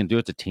they can do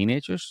it to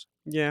teenagers.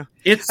 Yeah.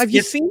 Have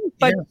you seen?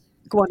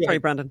 Go on, sorry,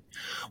 Brandon.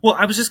 Well,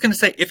 I was just going to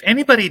say, if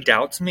anybody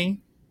doubts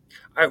me,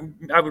 I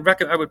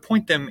would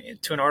point them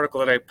to an article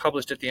that I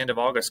published at the end of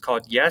August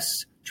called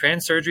 "Yes,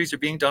 Trans Surgeries Are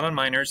Being Done on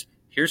Minors.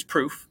 Here's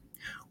Proof,"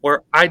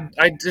 where I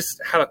just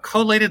have a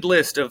collated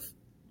list of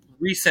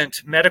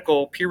recent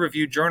medical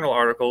peer-reviewed journal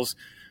articles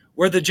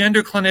where the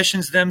gender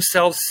clinicians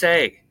themselves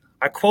say,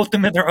 I quote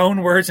them in their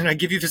own words and I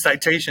give you the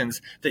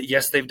citations, that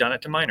yes, they've done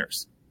it to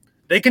minors.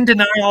 They can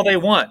deny all they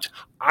want.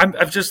 I'm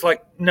just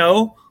like,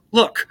 no,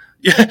 look,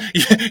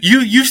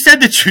 you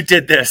said that you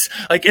did this.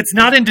 Like, it's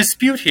not in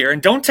dispute here,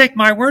 and don't take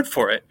my word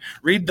for it.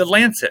 Read the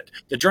Lancet,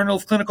 the Journal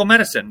of Clinical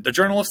Medicine, the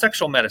Journal of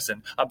Sexual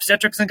Medicine,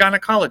 Obstetrics and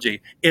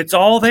Gynecology. It's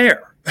all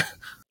there.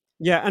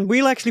 Yeah, and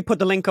we'll actually put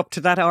the link up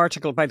to that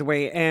article, by the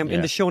way,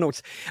 in the show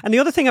notes. And the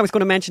other thing I was going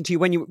to mention to you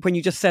when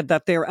you just said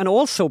that there, and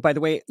also, by the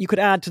way, you could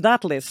add to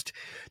that list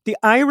the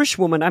Irish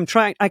woman. I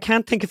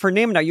can't think of her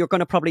name now. You're going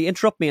to probably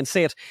interrupt me and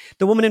say it.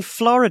 The woman in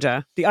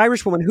Florida, the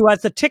Irish woman who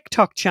has the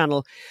TikTok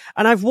channel,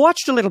 and I've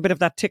watched a little bit of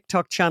that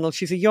TikTok channel.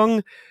 She's a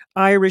young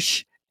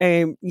Irish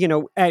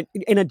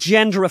in a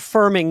gender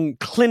affirming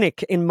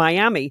clinic in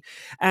Miami,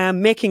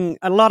 making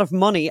a lot of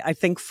money, I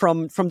think,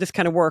 from this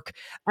kind of work.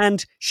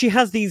 And she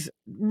has these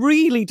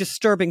really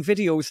disturbing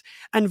videos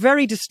and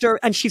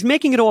and she's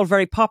making it all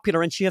very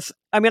popular. And she has,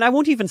 I mean, I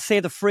won't even say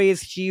the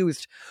phrase she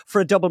used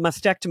for a double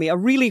mastectomy, a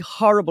really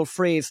horrible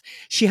phrase.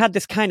 She has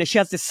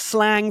this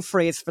slang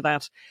phrase for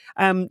that.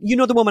 You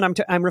know the woman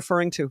I'm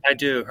referring to? I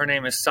do. Her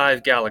name is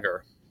Sive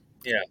Gallagher.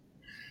 Yeah.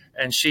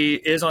 And she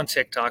is on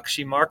TikTok.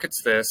 She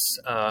markets this.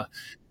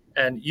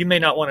 And you may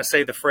not want to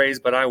say the phrase,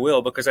 but I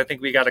will, because I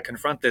think we got to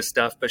confront this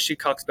stuff. But she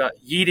talks about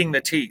yeeting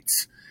the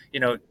teats,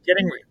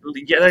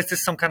 that's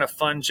just some kind of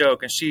fun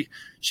joke. And she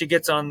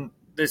gets on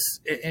this.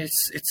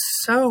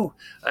 It's so,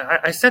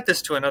 I said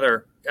this to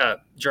another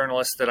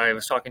journalist that I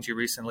was talking to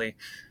recently.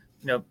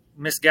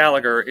 Miss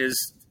Gallagher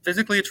is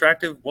physically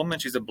attractive woman.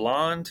 She's a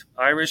blonde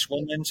Irish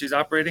woman. She's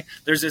operating.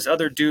 There's this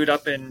other dude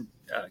up in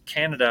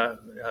Canada,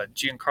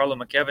 Giancarlo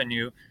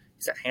McEvenu.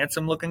 He's a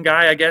handsome looking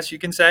guy, I guess you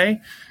can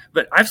say.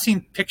 But I've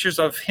seen pictures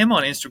of him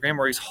on Instagram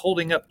where he's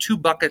holding up 2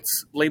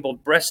 buckets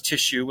labeled breast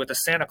tissue with a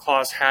Santa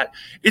Claus hat.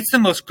 It's the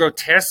most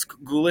grotesque,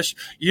 ghoulish.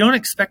 You don't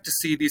expect to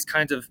see these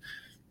kinds of,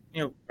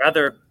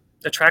 rather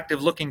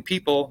attractive looking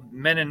people,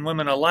 men and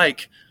women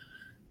alike,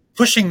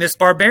 pushing this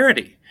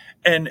barbarity.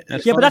 And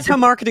but that's how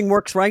marketing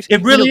works, right?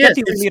 It really is.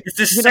 It's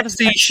this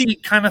sexy,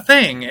 chic kind of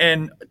thing.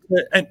 And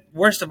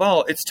worst of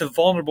all, it's to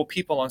vulnerable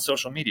people on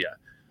social media.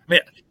 I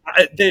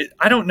mean,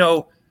 I don't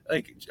know.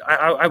 Like,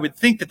 I would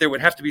think that there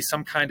would have to be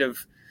some kind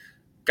of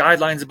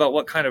guidelines about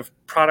what kind of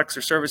products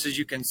or services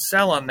you can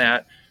sell on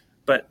that.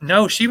 But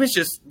no,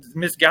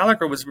 Miss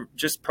Gallagher was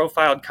just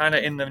profiled kind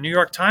of in the New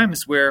York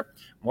Times, where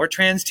more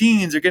trans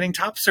teens are getting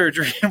top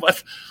surgery. And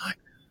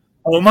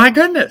oh my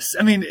goodness.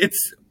 I mean,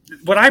 it's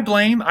what I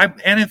blame.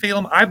 Anna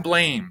Phelan, I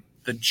blame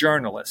the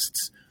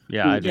journalists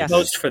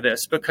most for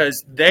this,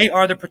 because they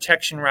are the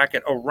protection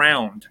racket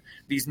around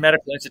these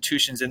medical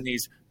institutions and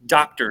these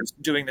doctors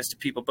doing this to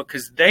people,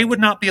 because they would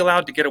not be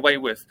allowed to get away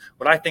with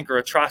what I think are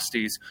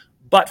atrocities,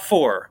 but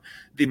for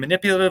the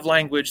manipulative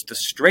language, the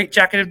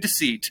straitjacket of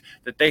deceit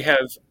that they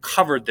have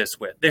covered this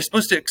with. They're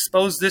supposed to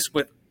expose this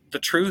with the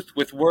truth,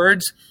 with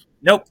words.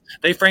 Nope.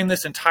 They frame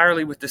this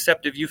entirely with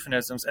deceptive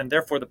euphemisms, and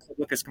therefore the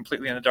public is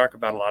completely in the dark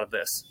about a lot of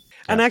this.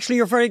 And actually,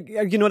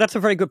 that's a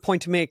very good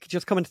point to make,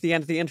 just coming to the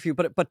end of the interview,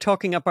 but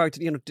talking about,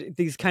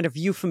 these kind of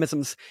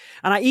euphemisms.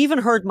 And I even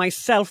heard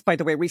myself, by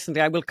the way,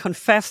 recently, I will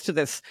confess to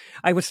this.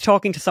 I was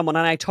talking to someone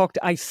and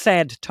I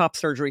said top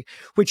surgery,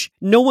 which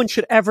no one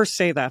should ever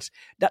say that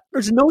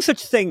there's no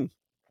such thing.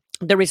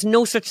 There is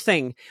no such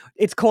thing.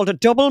 It's called a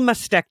double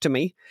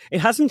mastectomy.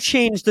 It hasn't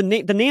changed. The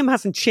name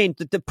hasn't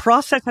changed. The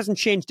process hasn't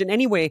changed in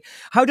any way.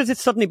 How does it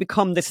suddenly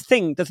become this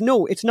thing?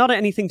 It's not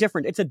anything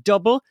different. It's a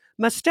double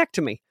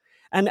mastectomy.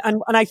 And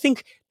I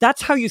think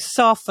that's how you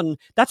soften.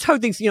 That's how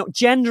these,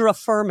 gender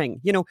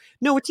affirming,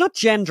 no, it's not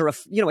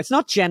it's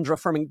not gender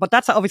affirming, but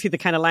that's obviously the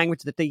kind of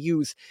language that they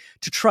use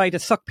to try to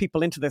suck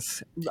people into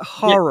this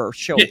horror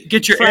show.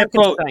 Get your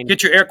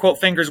air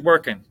quote fingers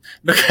working,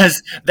 because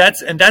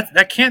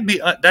that can't be,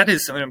 that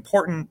is an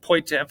important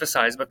point to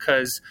emphasize,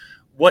 because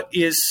what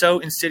is so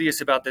insidious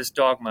about this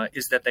dogma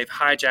is that they've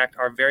hijacked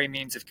our very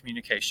means of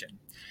communication.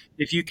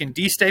 If you can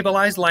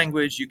destabilize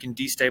language, you can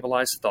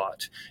destabilize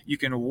thought. You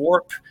can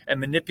warp and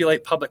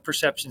manipulate public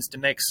perceptions to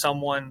make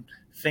someone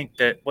think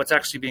that what's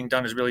actually being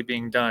done is really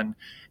being done.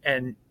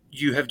 And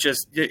you have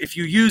if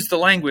you use the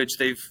language,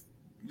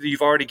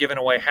 you've already given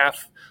away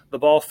half the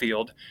ball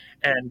field.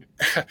 And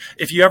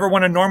if you ever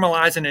want to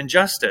normalize an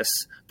injustice,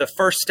 the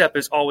first step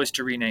is always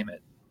to rename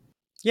it.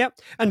 Yeah.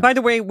 And by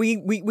the way, we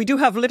do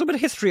have a little bit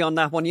of history on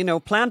that one.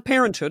 Planned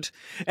Parenthood,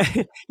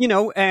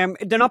 they're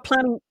not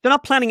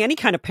planning any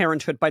kind of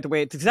parenthood, by the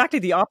way. It's exactly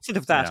the opposite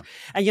of that.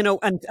 Yeah.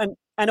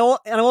 And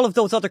all of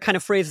those other kind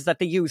of phrases that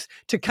they use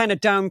to kind of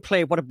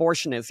downplay what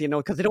abortion is,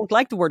 because they don't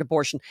like the word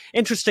abortion.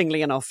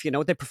 Interestingly enough,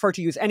 they prefer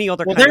to use any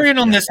other kind of they're in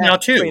on this now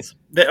too. Phrase.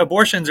 The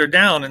abortions are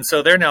down, and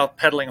so they're now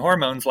peddling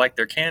hormones like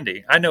they're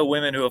candy. I know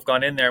women who have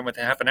gone in there, and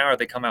within half an hour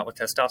they come out with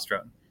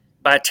testosterone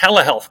by a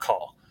telehealth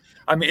call.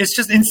 I mean, it's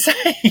just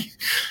insane.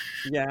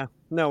 Yeah,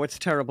 no, it's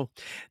terrible.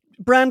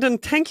 Brandon,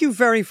 thank you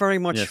very, very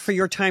much for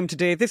your time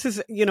today. This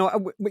is, you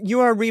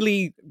are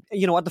really,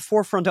 at the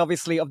forefront,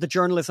 obviously, of the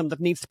journalism that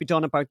needs to be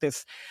done about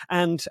this.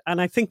 And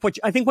I think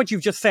what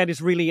you've just said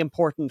is really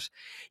important.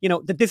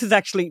 That this is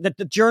actually, that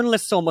the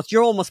journalists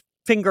you're almost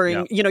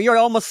fingering, you're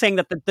almost saying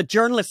that the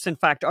journalists, in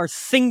fact, are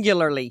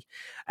singularly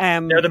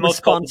they're the most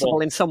responsible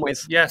culpable in some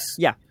ways. Yes.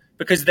 Yeah.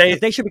 Because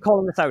they should be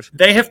calling this out.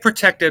 They have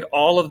protected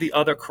all of the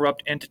other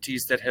corrupt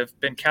entities that have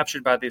been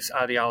captured by this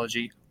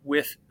ideology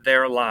with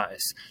their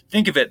lies.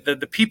 Think of it.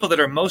 The people that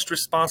are most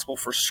responsible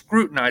for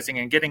scrutinizing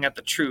and getting at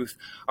the truth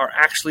are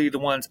actually the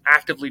ones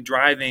actively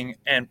driving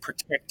and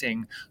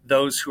protecting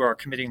those who are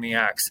committing the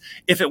acts.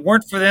 If it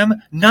weren't for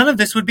them, none of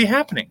this would be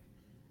happening.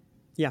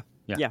 Yeah.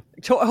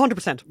 So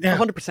 100%.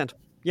 100%.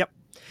 Yep.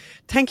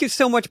 Thank you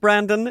so much,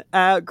 Brandon.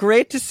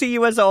 Great to see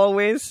you as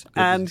always,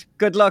 and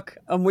good luck.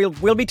 And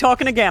we'll be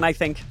talking again, I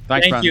think.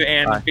 Thanks, Thank you,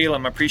 Brandon. Anne and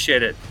Phelan. I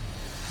appreciate it.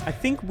 I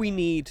think we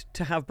need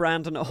to have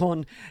Brandon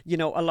on,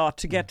 a lot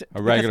to get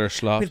a regular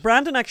slot. Because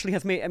Brandon actually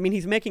has made. I mean,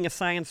 he's making a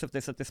science of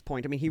this at this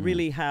point. I mean, he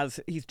really has.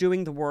 He's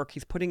doing the work.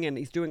 He's putting in.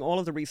 He's doing all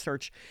of the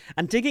research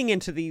and digging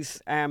into these,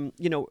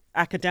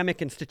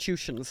 academic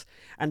institutions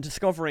and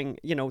discovering,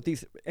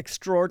 these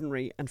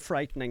extraordinary and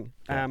frightening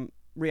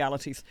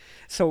realities.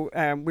 So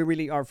we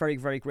really are very,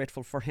 very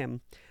grateful for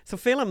him. So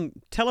Phelim,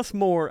 tell us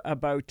more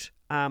about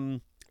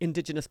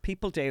Indigenous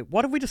People Day.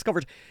 What have we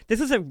discovered? This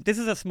is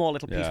a small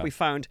little piece we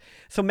found.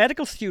 So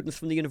medical students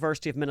from the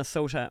University of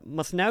Minnesota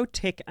must now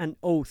take an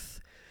oath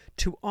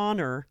to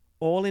honour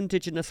all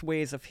Indigenous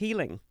ways of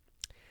healing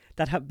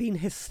that have been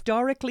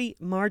historically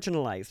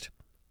marginalised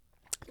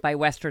by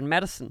Western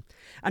medicine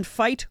and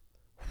fight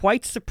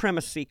white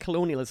supremacy,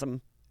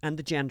 colonialism and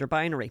the gender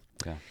binary.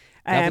 Yeah.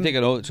 You have to take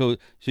an oath. So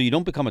you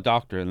don't become a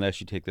doctor unless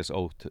you take this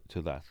oath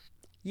to that.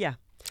 Yeah.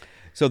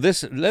 So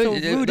this all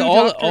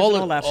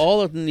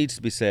that needs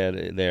to be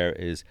said there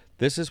is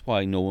this is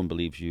why no one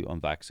believes you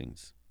on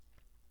vaccines.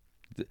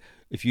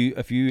 If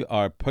you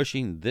are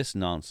pushing this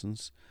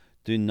nonsense,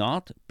 do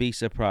not be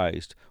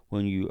surprised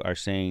when you are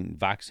saying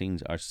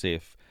vaccines are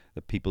safe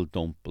that people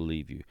don't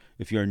believe you.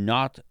 If you're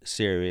not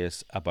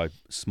serious about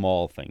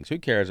small things, who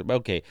cares?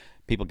 Okay,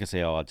 people can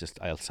say, "Oh,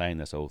 I'll sign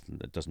this oath,"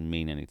 and it doesn't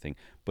mean anything.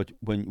 But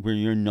when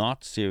you're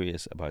not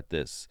serious about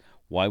this,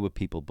 why would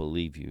people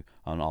believe you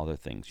on other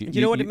things?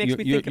 You know what it makes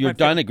me think you're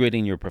about?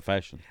 denigrating your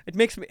profession. It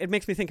makes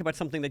me think about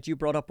something that you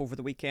brought up over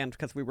the weekend,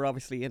 because we were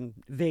obviously in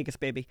Vegas,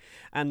 baby,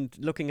 and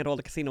looking at all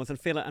the casinos. And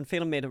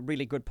Phelim made a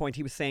really good point.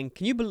 He was saying,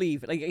 "Can you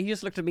believe?" Like, he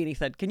just looked at me and he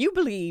said, "Can you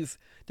believe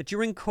that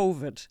during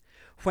COVID,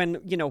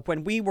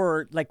 when we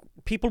were like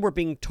people were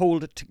being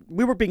told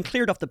we were being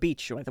cleared off the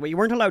beach, right? You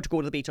weren't allowed to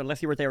go to the beach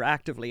unless you were there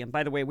actively. And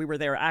by the way, we were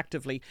there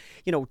actively,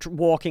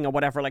 walking or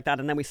whatever like that.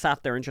 And then we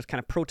sat there and just kind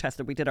of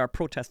protested. We did our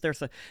protest.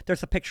 There's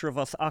a picture of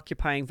us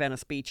occupying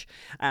Venice Beach.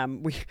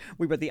 We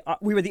were the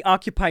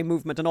Occupy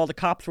movement, and all the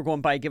cops were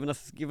going by giving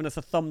us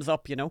a thumbs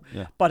up,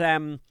 Yeah.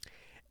 But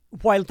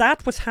while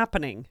that was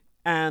happening,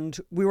 and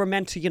we were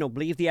meant to,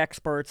 believe the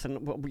experts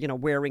and,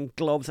 wearing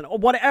gloves and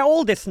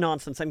all this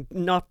nonsense and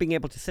not being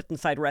able to sit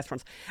inside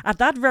restaurants. At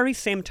that very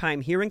same time,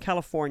 here in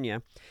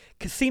California,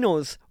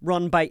 casinos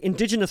run by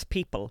Indigenous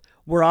people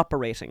were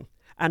operating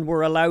and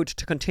were allowed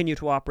to continue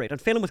to operate.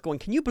 And Phelim was going,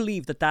 "Can you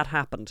believe that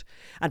happened?"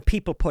 And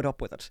people put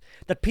up with it.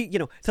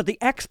 So the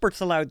experts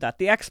allowed that.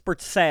 The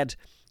experts said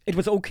it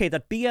was okay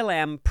that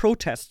BLM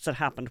protests had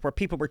happened where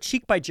people were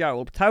cheek by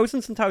jowl,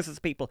 thousands and thousands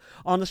of people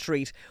on the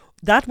street.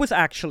 That was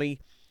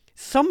actually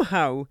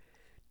somehow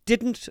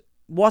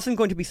wasn't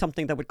going to be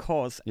something that would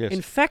cause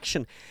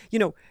infection.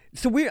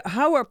 So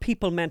how are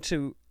people meant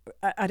to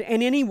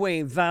in any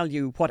way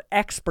value what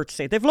experts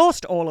say? They've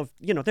lost all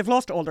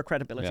their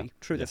credibility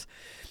through this.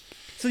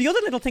 So the other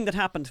little thing that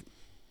happened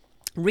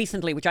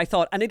recently, which I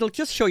thought, and it'll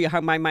just show you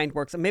how my mind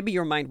works, and maybe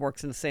your mind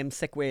works in the same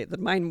sick way that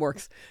mine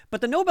works,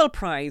 but the Nobel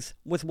Prize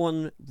was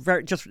won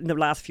just in the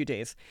last few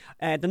days.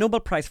 The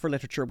Nobel Prize for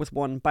Literature was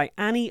won by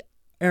Annie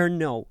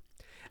Ernaux,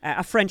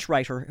 a French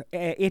writer,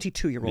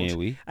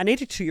 82-year-old, an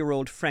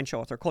 82-year-old French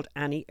author called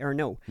Annie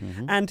Ernaux.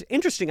 Mm-hmm. And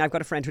interesting, I've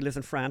got a friend who lives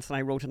in France, and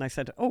I wrote and I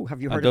said, "Oh, have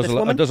you heard of this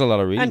woman?" Does a lot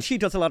of reading. And she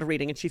does a lot of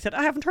reading, and she said,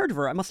 "I haven't heard of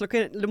her. I must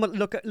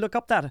look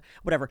up that,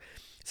 whatever."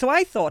 So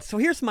I thought, so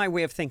here's my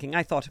way of thinking.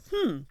 I thought,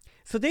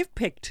 so they've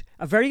picked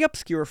a very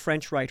obscure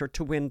French writer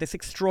to win this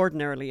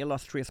extraordinarily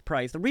illustrious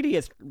prize that really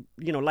is,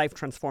 life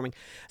transforming.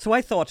 So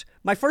I thought,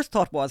 my first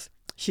thought was,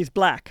 she's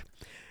black.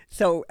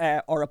 So,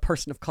 or a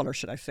person of colour,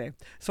 should I say.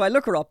 So I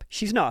look her up.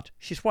 She's not.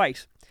 She's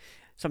white.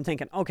 So I'm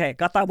thinking, okay,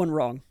 got that one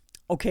wrong.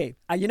 Okay,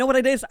 you know what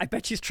it is? I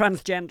bet she's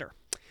transgender.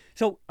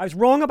 So I was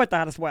wrong about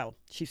that as well.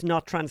 She's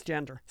not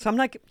transgender. So I'm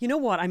like, you know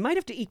what? I might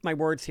have to eat my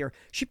words here.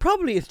 She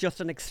probably is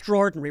just an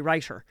extraordinary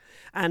writer.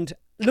 And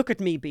look at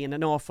me being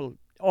an awful,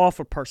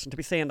 awful person to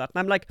be saying that. And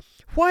I'm like,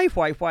 why?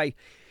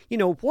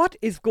 What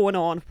is going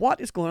on? What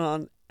is going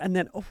on? And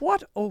then,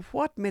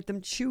 what made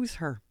them choose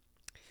her?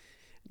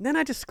 And then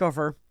I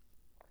discover...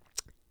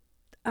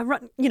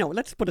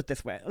 let's put it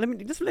this way.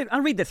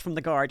 I'll read this from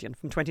The Guardian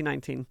from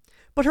 2019.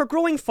 But her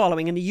growing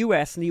following in the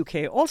US and the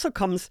UK also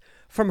comes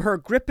from her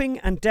gripping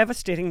and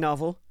devastating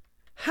novel,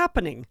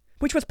 Happening,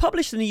 which was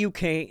published in the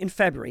UK in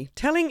February,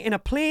 telling in a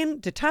plain,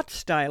 detached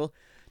style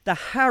the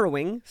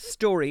harrowing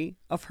story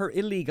of her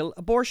illegal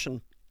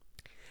abortion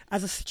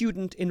as a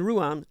student in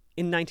Rouen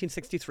in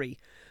 1963.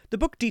 The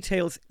book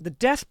details the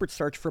desperate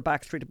search for a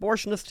backstreet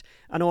abortionist,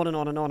 and on and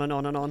on and on and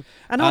on and on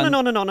and on and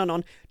on and on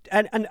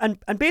and on,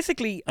 and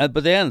basically.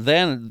 But then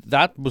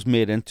that was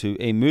made into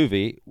a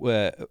movie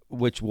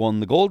which won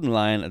the Golden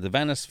Lion at the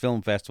Venice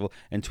Film Festival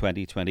in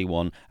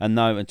 2021, and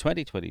now in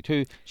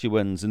 2022 she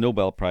wins the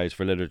Nobel Prize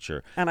for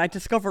Literature. And I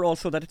discover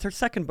also that it's her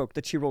second book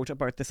that she wrote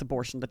about this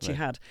abortion that she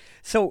had.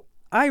 So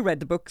I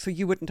read the book, so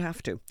you wouldn't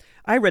have to.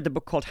 I read the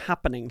book called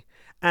Happening,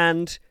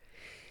 and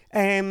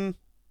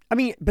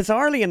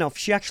bizarrely enough,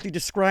 she actually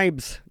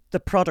describes the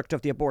product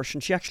of the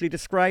abortion. She actually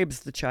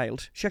describes the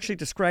child. She actually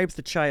describes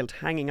the child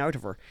hanging out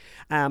of her.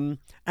 And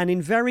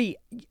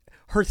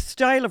Her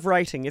style of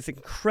writing is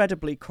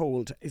incredibly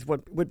cold, is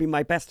what would be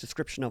my best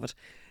description of it.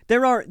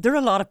 There are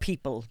a lot of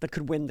people that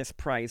could win this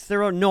prize.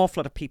 There are an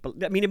awful lot of people.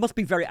 I mean, it must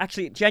be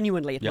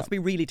genuinely, it must be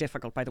really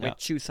difficult, by the way, to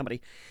choose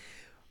somebody.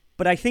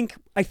 But I think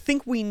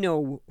we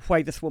know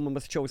why this woman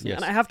was chosen. Yes.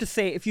 And I have to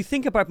say, if you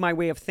think about my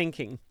way of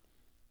thinking,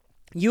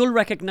 you'll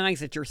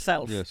recognise it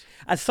yourself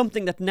as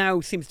something that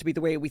now seems to be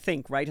the way we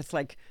think, right? It's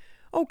like,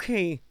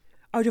 okay,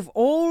 out of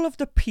all of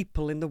the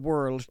people in the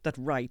world that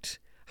write,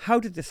 how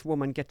did this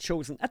woman get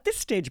chosen? At this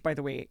stage, by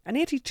the way, an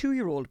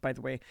 82-year-old, by the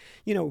way,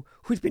 you know,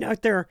 who's been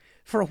out there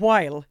for a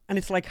while, and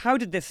it's like, how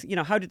did this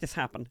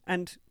happen?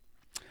 And,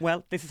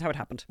 well, this is how it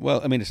happened.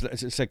 Well, I mean,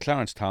 it's like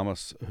Clarence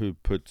Thomas, who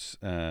puts,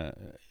 I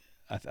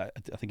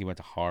think he went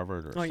to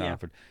Harvard or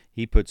Stanford.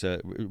 He puts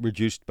a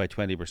reduced by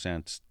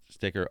 20%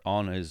 sticker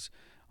on his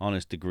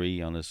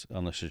degree, on his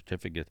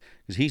certificate,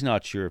 because he's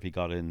not sure if he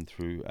got in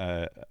through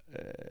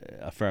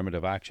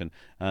affirmative action.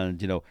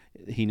 And, you know,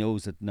 he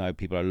knows that now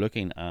people are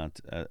looking at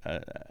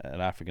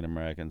African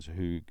Americans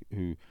who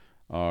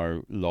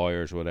are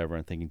lawyers or whatever,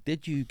 and thinking,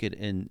 did you get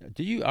in?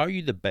 Are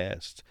you the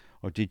best,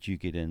 or did you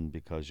get in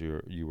because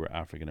you were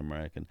African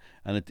American?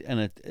 And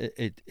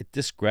it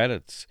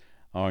discredits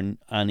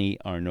Annie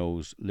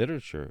Arnaud's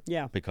literature,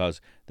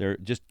 because they're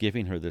just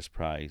giving her this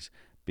prize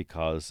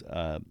because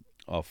of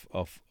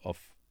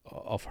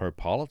her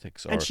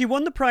politics. And she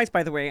won the prize,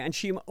 by the way, and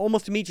she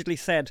almost immediately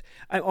said,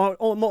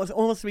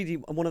 almost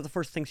immediately, one of the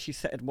first things she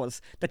said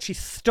was that she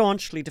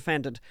staunchly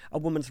defended a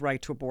woman's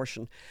right to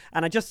abortion.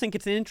 And I just think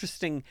it's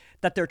interesting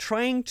that they're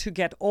trying to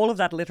get all of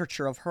that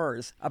literature of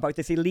hers about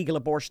this illegal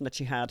abortion that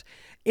she had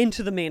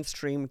into the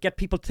mainstream, get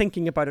people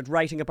thinking about it,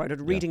 writing about it,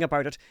 reading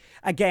about it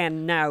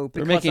again now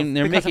because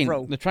of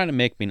Roe. They're trying to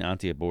make being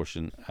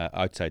anti-abortion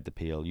outside the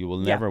pale. You will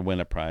never win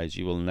a prize.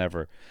 You will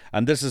never.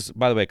 And this is,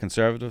 by the way,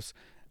 conservatives.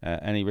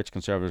 Any rich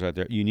conservatives out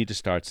there, you need to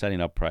start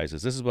setting up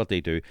prizes. This is what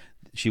they do.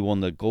 She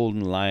won the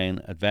Golden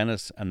Lion at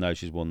Venice, and now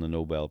she's won the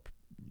Nobel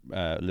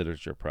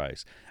Literature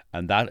Prize,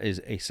 and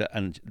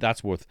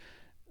that's worth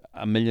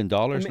 $1 million now,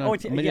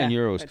 €1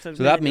 million. So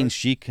that means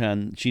she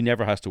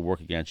never has to work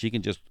again. She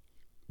can just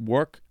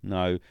work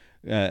now,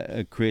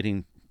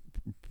 creating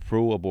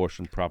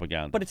pro-abortion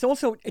propaganda. But it's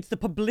the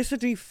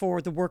publicity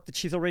for the work that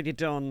she's already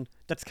done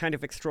that's kind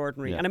of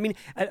extraordinary. And I mean,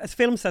 as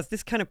Phelim says,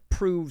 this kind of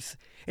proves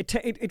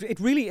it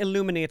really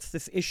illuminates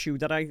this issue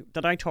that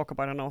I talk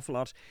about an awful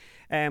lot,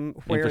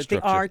 where the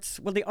arts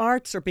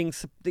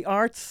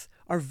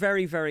are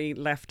very, very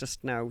leftist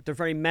now. They're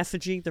very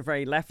messagey, they're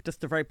very leftist,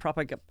 they're very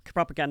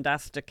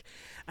propagandistic,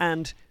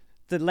 and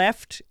the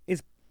left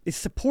is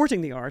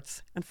supporting the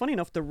arts, and funny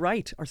enough, the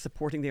right are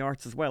supporting the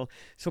arts as well.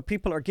 So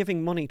people are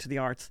giving money to the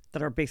arts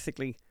that are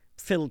basically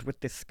filled with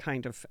this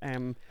kind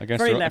kind of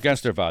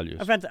against their values.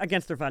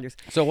 Against their values.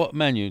 So what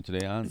menu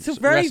today? Anne? So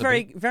very,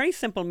 very, very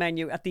simple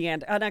menu at the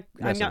end. And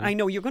I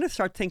know you're going to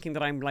start thinking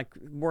that I'm like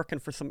working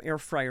for some air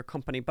fryer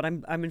company, but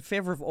I'm in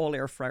favour of all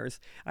air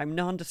fryers. I'm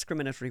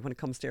non-discriminatory when it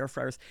comes to air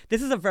fryers.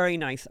 This is a very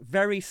nice,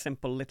 very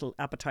simple little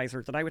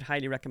appetizer that I would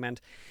highly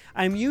recommend.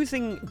 I'm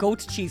using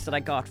goat's cheese that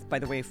I got, by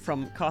the way,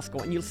 from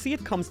Costco, and you'll see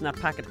it comes in that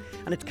packet,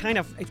 and it's kind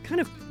of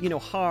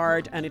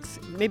hard, and it's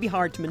maybe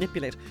hard to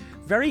manipulate.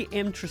 Very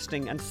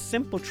interesting and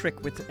simple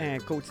trick with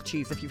goat's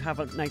cheese. If you have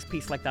a nice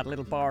piece like that, a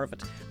little bar of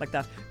it like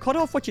that, cut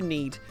off what you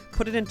need,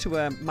 put it into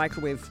a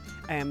microwave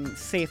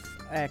safe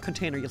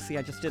container. You'll see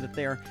I just did it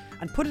there,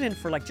 and put it in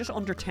for like just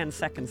under 10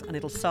 seconds, and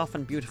it'll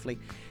soften beautifully.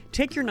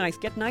 Get nice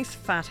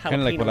fat jalapenos. Kind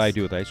of like what I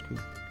do with ice cream.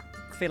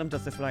 Phelim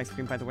does this with ice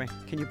cream, by the way.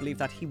 Can you believe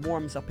that? He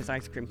warms up his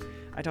ice cream.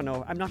 I don't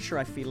know. I'm not sure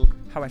how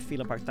I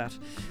feel about that.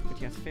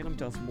 But yes, Phelim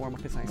does warm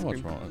up his ice cream.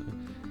 What's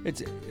wrong?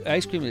 It's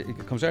ice cream.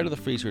 It comes out of the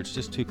freezer. It's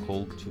just too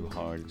cold, too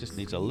hard. It just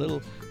needs a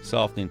little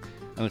softening.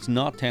 And it's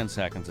not 10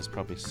 seconds. It's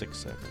probably 6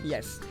 seconds.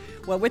 Yes.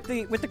 Well, with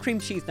the cream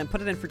cheese, then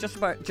put it in for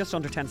just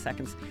under 10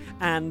 seconds,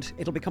 and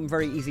it'll become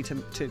very easy to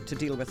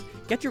deal with.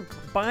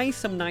 Buy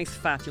some nice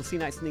fat. You'll see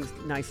nice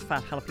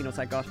fat jalapenos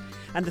I got.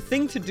 And the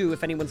thing to do,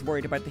 if anyone's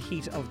worried about the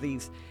heat of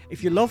these,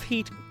 if you love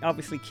heat,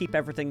 obviously keep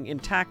everything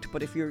intact.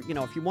 But if you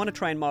want to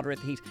try and moderate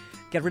the heat,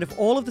 get rid of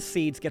all of the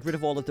seeds, get rid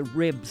of all of the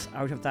ribs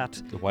out of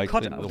that. The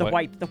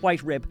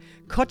white rib.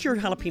 Cut your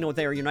jalapeno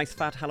there, your nice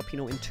fat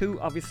jalapeno, in two,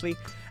 obviously,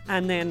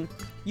 and then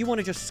you want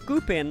to just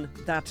scoop in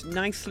that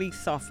nicely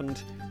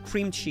softened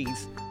cream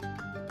cheese,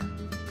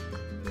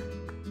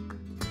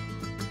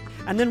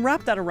 and then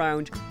wrap that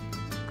around.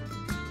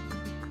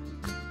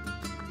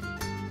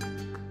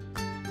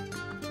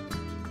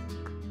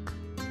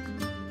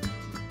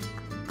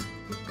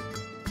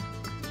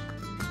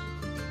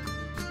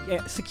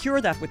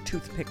 Secure that with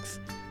toothpicks.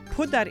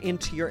 Put that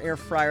into your air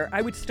fryer.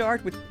 I would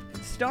start with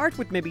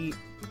maybe,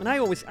 and I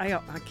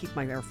keep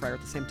my air fryer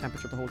at the same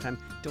temperature the whole time.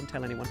 Don't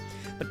tell anyone.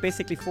 But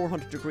basically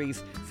 400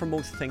 degrees for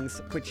most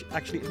things, which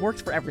actually it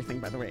works for everything,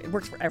 by the way. It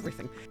works for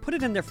everything. Put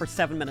it in there for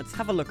 7 minutes.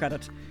 Have a look at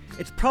it.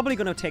 It's probably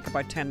going to take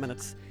about 10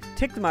 minutes.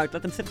 Take them out.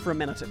 Let them sit for a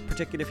minute,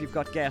 particularly if you've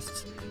got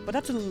guests. But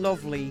that's a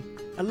lovely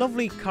a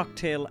lovely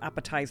cocktail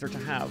appetizer to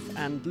have,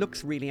 and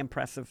looks really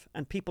impressive,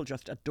 and people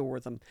just adore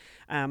them,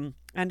 and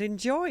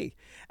enjoy.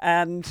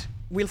 And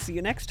we'll see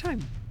you next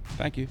time.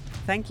 Thank you.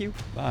 Thank you.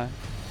 Bye.